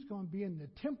 boy, he's going to be in the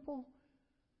temple,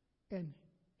 and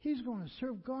he's going to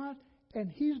serve God, and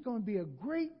he's going to be a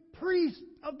great priest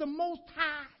of the Most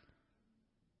High.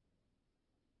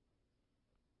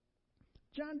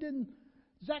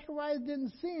 Zacharias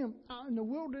didn't see him out in the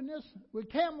wilderness with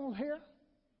camel hair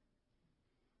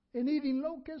and eating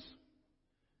locusts.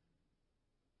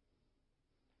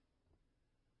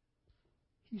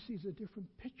 He sees a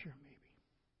different picture, maybe.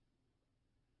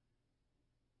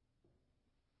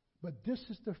 But this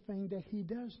is the thing that he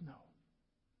does know.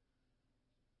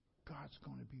 God's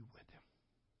going to be with him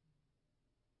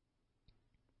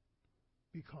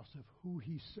because of who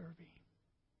he's serving,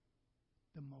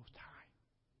 the Most High.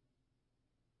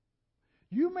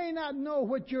 You may not know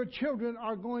what your children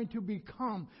are going to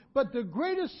become, but the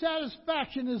greatest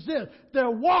satisfaction is this: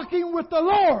 they're walking with the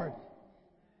Lord.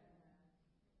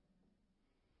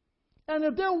 And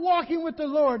if they're walking with the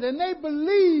Lord and they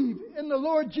believe in the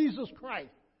Lord Jesus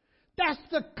Christ, that's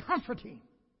the comforting.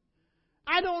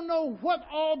 I don't know what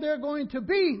all they're going to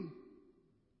be,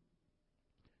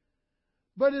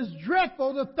 but it's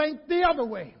dreadful to think the other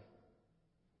way,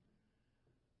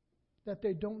 that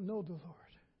they don't know the Lord.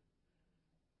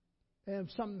 And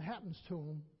if something happens to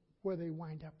them, where they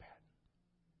wind up at.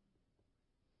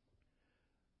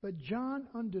 But John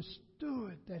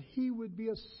understood that he would be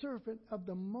a servant of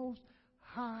the Most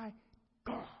High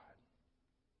God.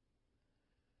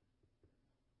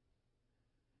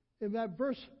 In that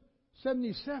verse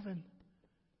 77,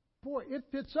 boy, it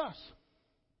fits us.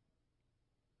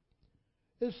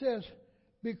 It says,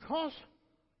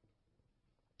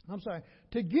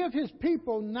 to give his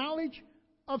people knowledge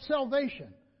of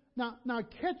salvation. Now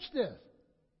catch this.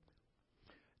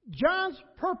 John's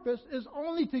purpose is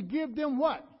only to give them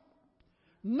what?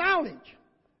 Knowledge.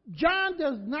 John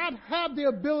does not have the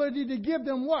ability to give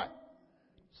them what?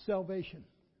 Salvation.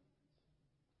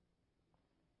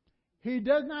 He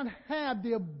does not have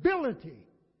the ability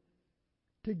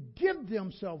to give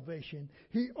them salvation.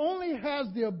 He only has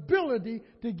the ability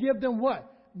to give them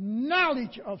what?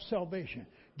 Knowledge of salvation.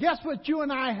 Guess what you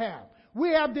and I have?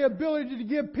 We have the ability to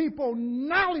give people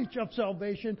knowledge of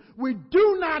salvation. We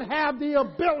do not have the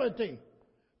ability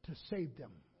to save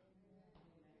them.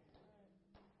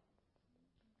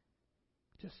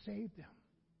 To save them.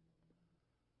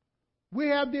 We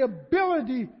have the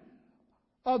ability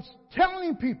of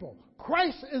telling people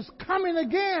Christ is coming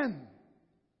again.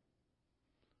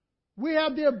 We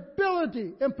have the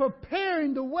ability in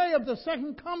preparing the way of the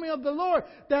second coming of the Lord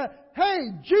that, hey,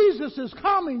 Jesus is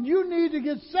coming. You need to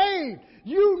get saved.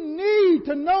 You need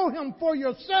to know Him for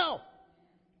yourself.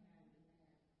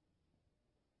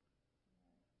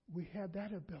 We have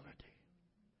that ability.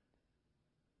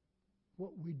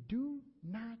 What we do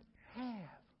not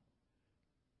have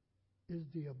is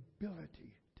the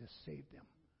ability to save them.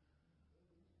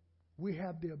 We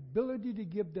have the ability to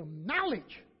give them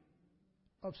knowledge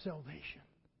of salvation.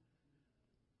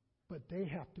 But they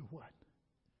have to what?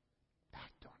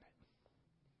 Act on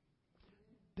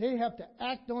it. They have to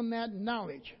act on that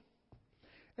knowledge.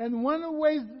 And one of the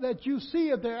ways that you see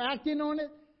if they're acting on it,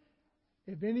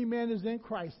 if any man is in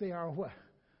Christ, they are what?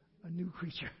 A new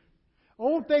creature.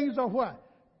 Old things are what?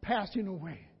 Passing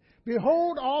away.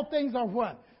 Behold, all things are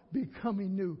what?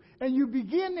 Becoming new. And you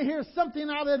begin to hear something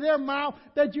out of their mouth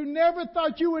that you never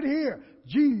thought you would hear.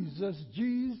 Jesus,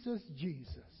 Jesus,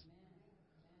 Jesus.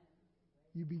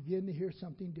 You begin to hear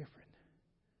something different.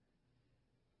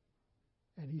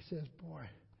 And he says, boy,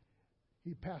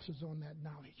 he passes on that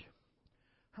knowledge.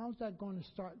 How's that going to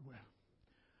start with?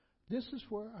 This is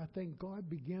where I think God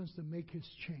begins to make His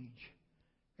change.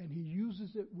 And He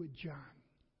uses it with John.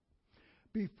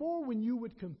 Before, when you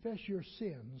would confess your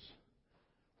sins,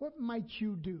 what might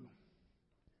you do?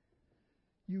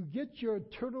 You get your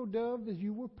turtle dove as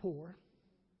you were poor,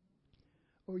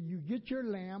 or you get your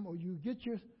lamb, or you get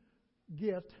your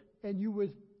gift, and you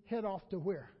would head off to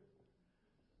where?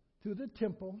 To the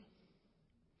temple,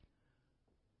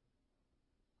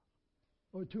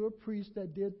 or to a priest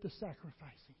that did the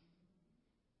sacrificing.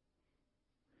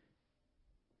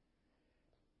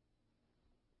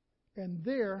 And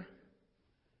there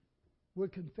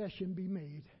would confession be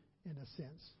made, in a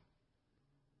sense.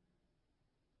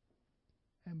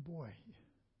 And boy,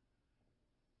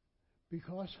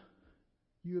 because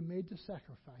you have made the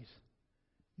sacrifice,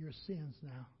 your sins now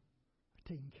are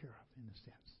taken care of, in a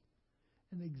sense.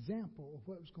 An example of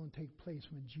what was going to take place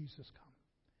when Jesus comes.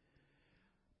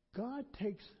 God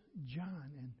takes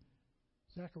John, and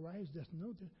Zacharias doesn't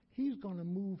know this. He's going to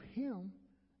move him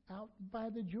out by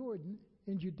the Jordan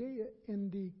in Judea in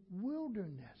the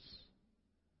wilderness.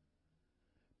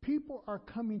 People are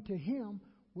coming to Him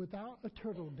without a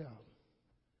turtle dove.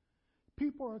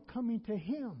 People are coming to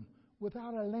Him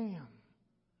without a lamb.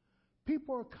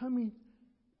 People are coming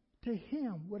to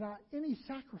Him without any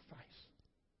sacrifice.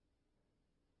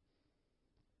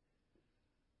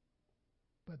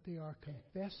 But they are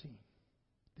confessing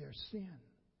their sin,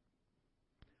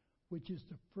 which is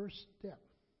the first step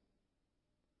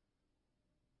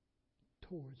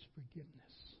towards forgiveness.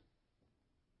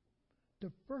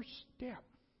 The first step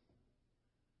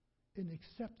in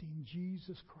accepting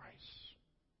Jesus Christ.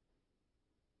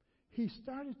 He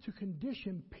started to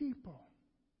condition people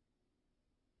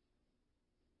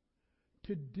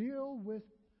to deal with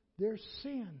their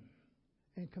sin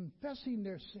and confessing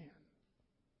their sin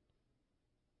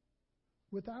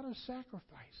without a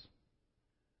sacrifice.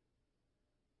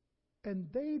 And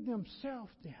they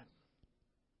themselves then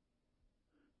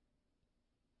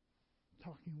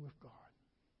talking with God.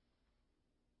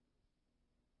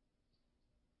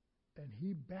 And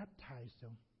He baptized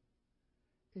them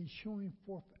in showing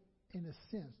forth, in a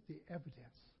sense, the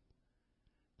evidence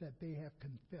that they have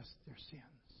confessed their sins.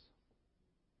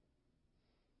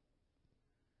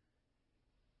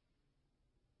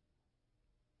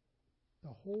 The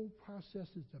whole process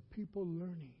is the people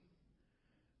learning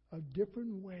a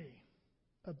different way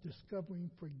of discovering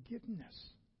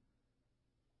forgiveness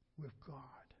with God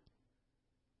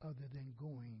other than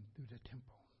going through the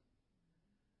temple.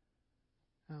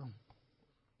 Now,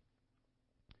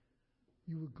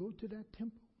 you would go to that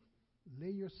temple,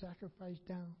 lay your sacrifice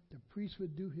down, the priest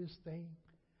would do his thing,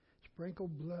 sprinkle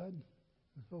blood,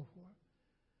 and so forth.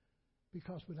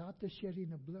 Because without the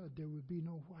shedding of blood, there would be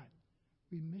no what?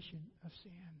 Remission of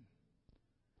sin.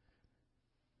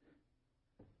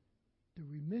 The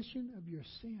remission of your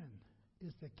sin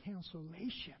is the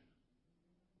cancellation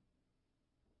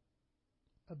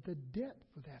of the debt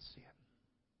for that sin.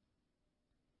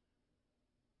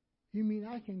 You mean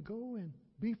I can go and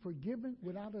be forgiven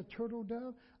without a turtle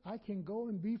dove? I can go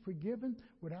and be forgiven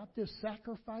without this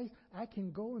sacrifice? I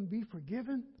can go and be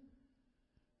forgiven?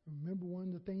 Remember, one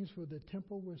of the things for the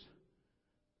temple was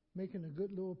making a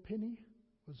good little penny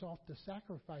was off the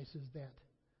sacrifices that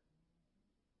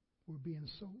were being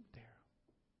sold there.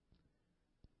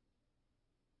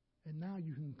 And now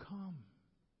you can come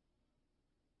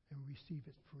and receive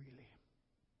it freely.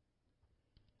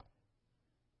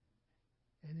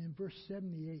 And in verse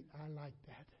 78, I like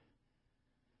that,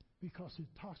 because it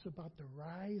talks about the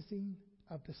rising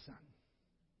of the sun.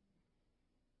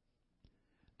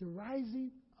 The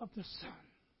rising of the sun.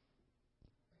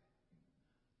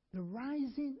 The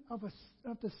rising of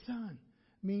the sun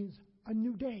means a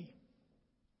new day.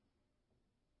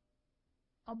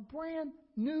 A brand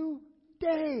new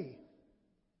day.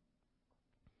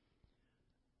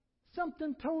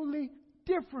 Something totally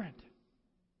different.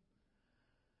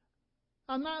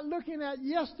 I'm not looking at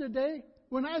yesterday.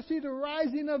 When I see the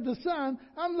rising of the sun,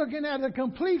 I'm looking at a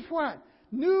complete what?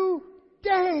 New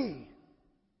day.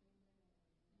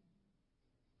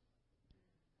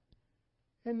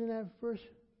 And in that verse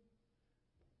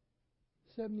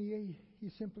 78, he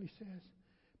simply says,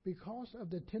 because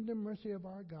of the tender mercy of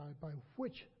our God, by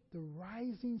which the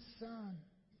rising sun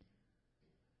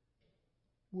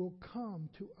will come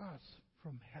to us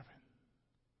from heaven.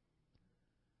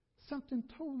 Something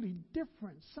totally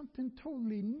different, something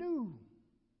totally new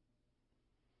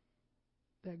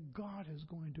that God is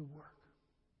going to work.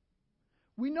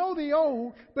 We know the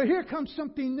old, but here comes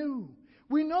something new.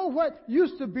 We know what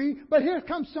used to be, but here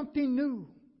comes something new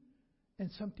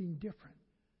and something different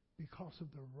because of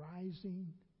the rising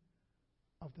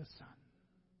of the sun.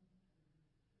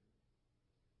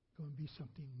 Going to be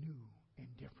something new and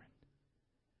different.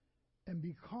 And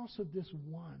because of this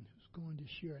one who's going to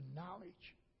share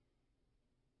knowledge.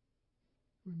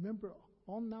 Remember,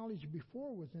 all knowledge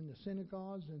before was in the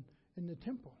synagogues and in the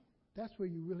temple. That's where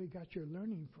you really got your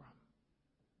learning from.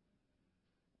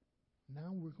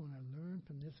 Now we're going to learn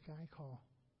from this guy called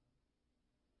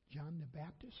John the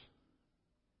Baptist.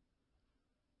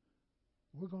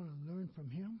 We're going to learn from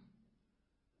him.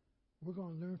 We're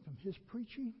going to learn from his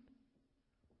preaching.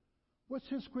 What's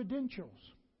his credentials?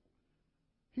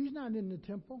 He's not in the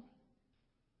temple.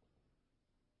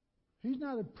 He's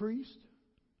not a priest.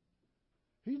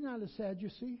 He's not a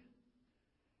Sadducee.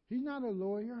 He's not a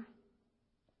lawyer.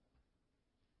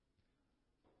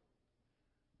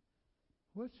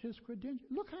 What's his credential?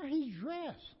 Look how he's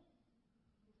dressed.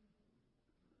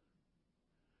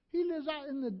 He lives out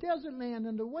in the desert land,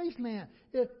 in the wasteland.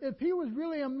 If he was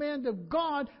really a man of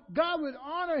God, God would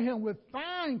honor him with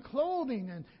fine clothing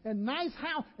and nice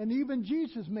house. And even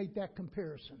Jesus made that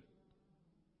comparison.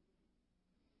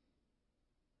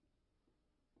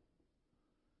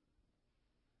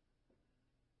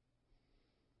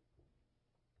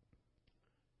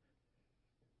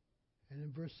 And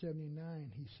in verse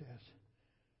 79, he says,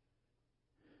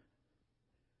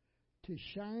 to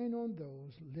shine on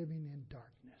those living in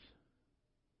darkness.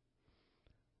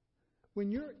 When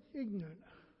you're ignorant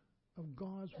of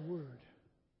God's word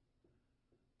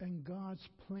and God's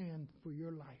plan for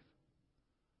your life,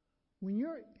 when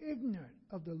you're ignorant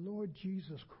of the Lord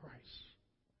Jesus Christ,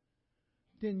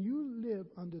 then you live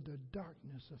under the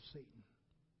darkness of Satan.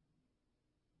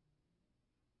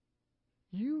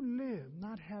 You live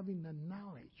not having the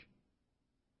knowledge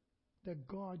that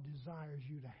God desires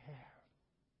you to have.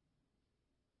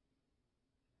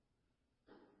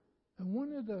 And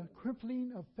one of the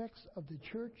crippling effects of the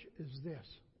church is this.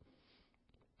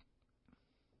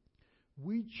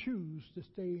 We choose to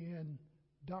stay in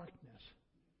darkness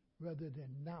rather than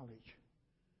knowledge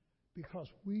because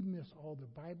we miss all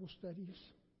the Bible studies.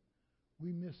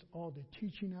 We miss all the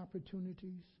teaching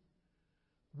opportunities.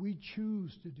 We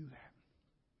choose to do that.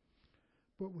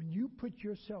 But when you put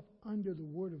yourself under the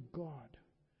Word of God,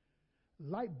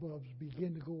 light bulbs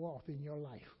begin to go off in your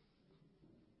life.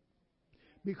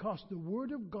 Because the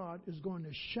Word of God is going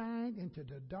to shine into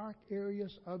the dark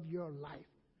areas of your life.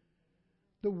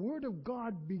 The Word of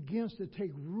God begins to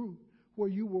take root where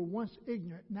you were once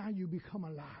ignorant. Now you become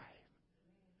alive.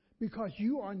 Because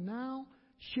you are now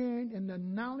sharing in the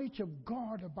knowledge of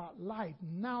God about life,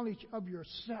 knowledge of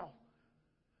yourself,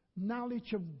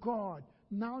 knowledge of God,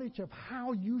 knowledge of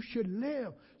how you should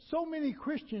live. So many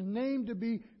Christians named to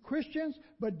be Christians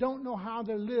but don't know how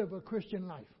to live a Christian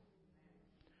life.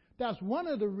 That's one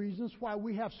of the reasons why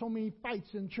we have so many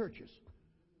fights in churches.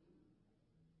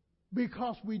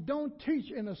 Because we don't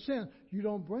teach in a sense. You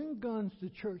don't bring guns to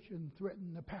church and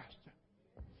threaten the pastor.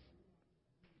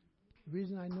 The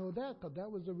reason I know that, because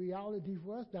that was a reality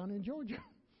for us down in Georgia.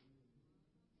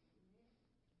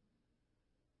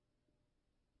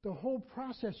 The whole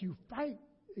process, you fight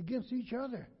against each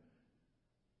other.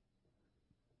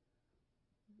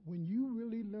 When you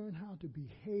really learn how to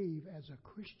behave as a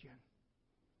Christian,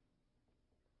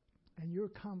 and your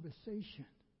conversation,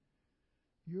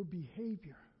 your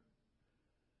behavior,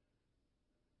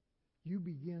 you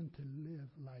begin to live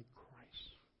like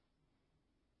Christ,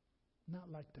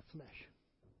 not like the flesh.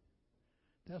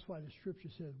 That's why the scripture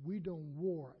says we don't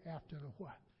war after the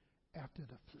what? After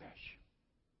the flesh.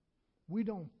 We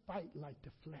don't fight like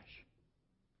the flesh.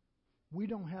 We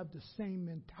don't have the same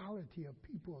mentality of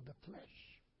people of the flesh.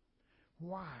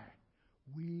 Why?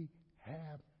 We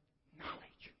have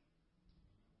knowledge.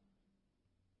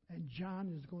 And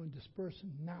John is going to disperse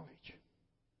knowledge.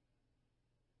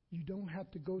 You don't have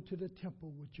to go to the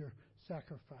temple with your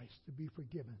sacrifice to be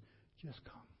forgiven. Just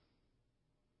come.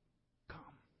 Come.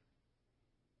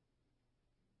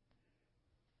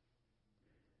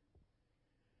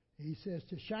 He says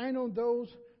to shine on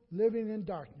those living in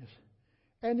darkness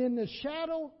and in the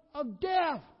shadow of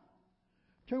death.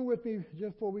 Turn with me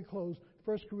just before we close,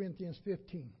 1 Corinthians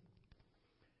 15.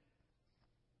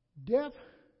 Death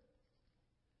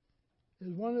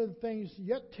is one of the things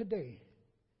yet today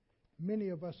many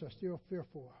of us are still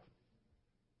fearful of.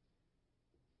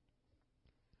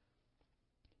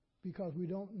 Because we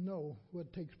don't know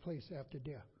what takes place after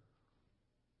death.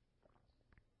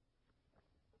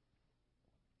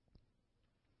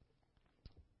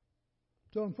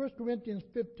 So in 1 Corinthians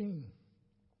 15,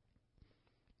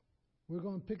 we're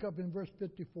going to pick up in verse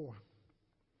 54.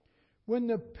 When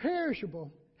the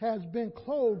perishable has been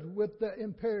clothed with the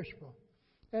imperishable,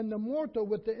 and the mortal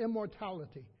with the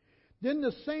immortality, then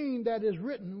the saying that is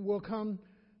written will come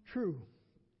true.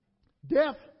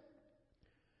 Death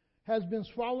has been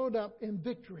swallowed up in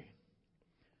victory.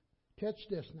 Catch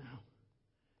this now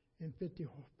in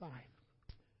 55.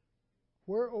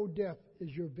 Where, O death, is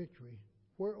your victory?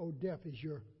 Where, O death, is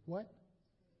your what?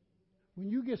 When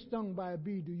you get stung by a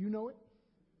bee, do you know it?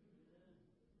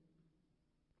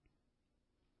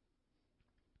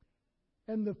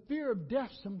 And the fear of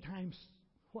death sometimes,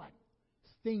 what?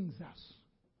 Stings us.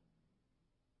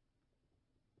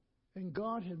 And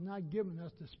God has not given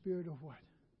us the spirit of what?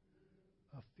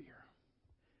 Of fear.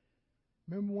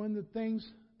 Remember one of the things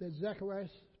that Zechariah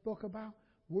spoke about?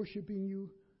 Worshiping you,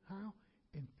 how?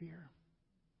 In fear.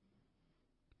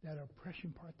 That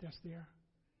oppression part that's there.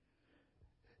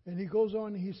 And he goes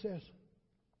on and he says,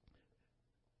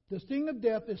 the sting of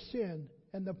death is sin,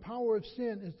 and the power of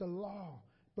sin is the law.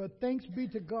 But thanks be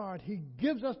to God, He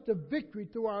gives us the victory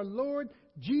through our Lord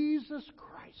Jesus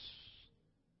Christ.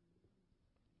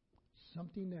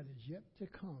 Something that is yet to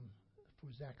come for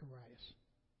Zacharias.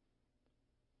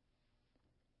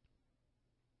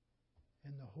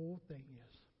 And the whole thing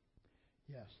is,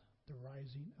 yes, the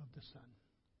rising of the sun.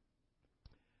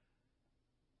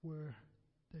 Where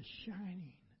the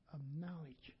shining of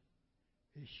knowledge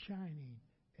is shining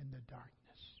in the darkness.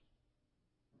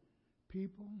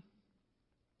 People,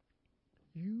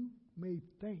 you may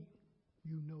think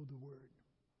you know the Word.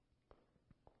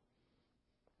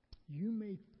 You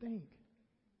may think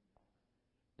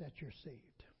that you're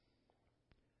saved.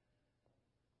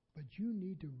 But you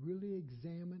need to really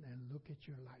examine and look at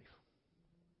your life.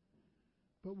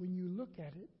 But when you look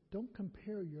at it, don't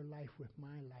compare your life with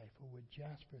my life or with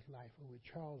Jasper's life or with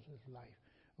Charles's life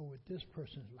or with this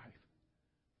person's life.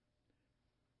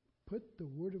 Put the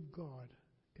Word of God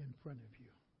in front of you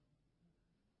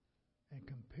and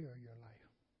compare your life.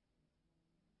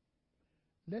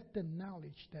 Let the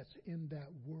knowledge that's in that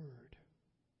Word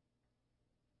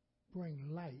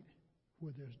bring light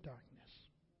where there's darkness.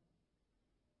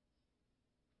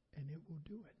 And it will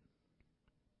do it.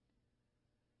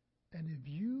 And if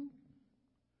you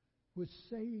would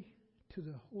say to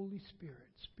the Holy Spirit,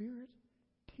 Spirit,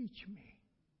 teach me,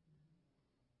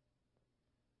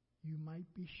 you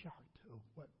might be shocked of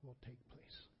what will take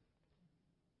place.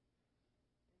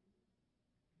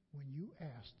 When you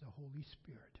ask the Holy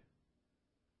Spirit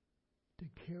to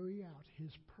carry out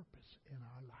His purpose in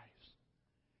our lives.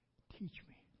 Teach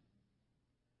me.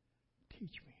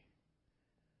 Teach me.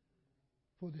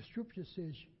 For the Scripture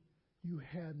says, you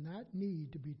have not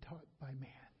need to be taught by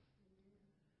man.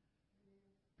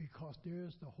 Because there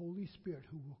is the Holy Spirit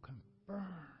who will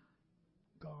confirm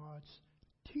God's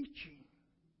teaching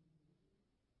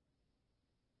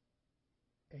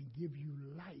and give you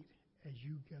light as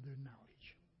you gather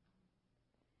knowledge.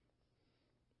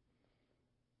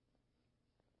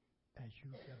 As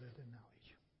you gather the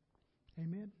knowledge.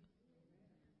 Amen?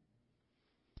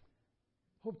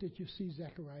 Hope that you see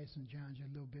Zacharias and John a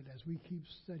little bit as we keep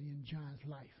studying John's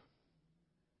life.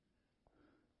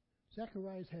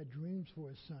 Zacharias had dreams for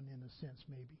his son in a sense,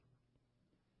 maybe.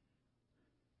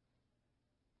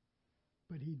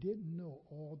 But he didn't know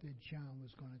all that John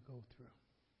was going to go through.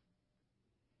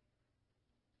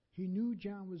 He knew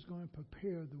John was going to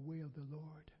prepare the way of the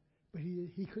Lord. But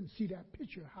he couldn't see that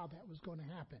picture, how that was going to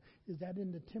happen. Is that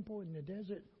in the temple, in the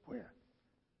desert? Where?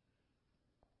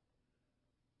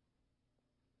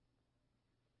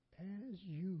 As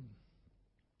you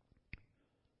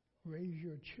raise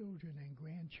your children and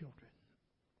grandchildren,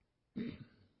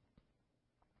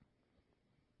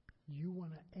 you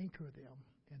want to anchor them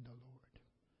in the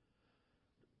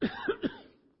Lord.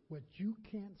 What you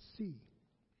can't see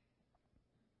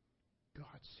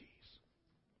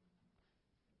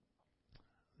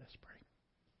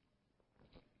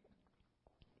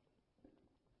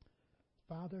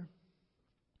Father,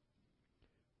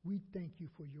 we thank you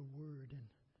for your word and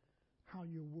how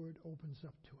your word opens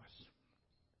up to us.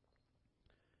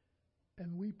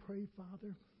 And we pray,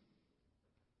 Father,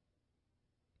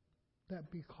 that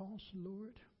because,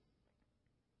 Lord,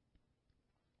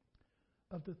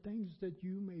 of the things that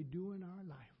you may do in our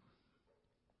life,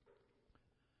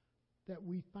 that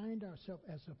we find ourselves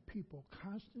as a people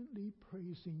constantly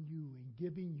praising you and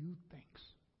giving you thanks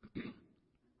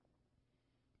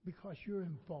because you're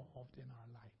involved in our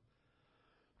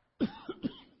life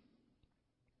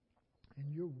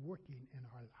and you're working in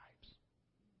our lives.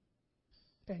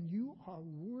 And you are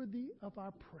worthy of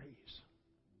our praise.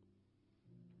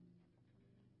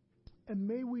 And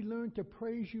may we learn to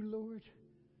praise you, Lord,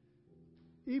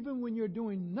 even when you're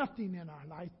doing nothing in our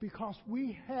life, because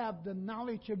we have the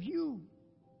knowledge of you.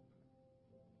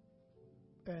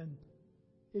 And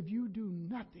if you do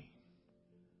nothing,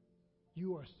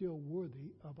 you are still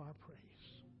worthy of our praise.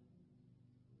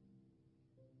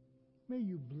 May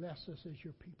you bless us as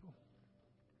your people.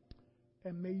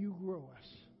 And may you grow us.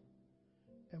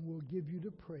 And we'll give you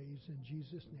the praise in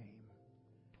Jesus' name.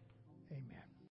 Amen.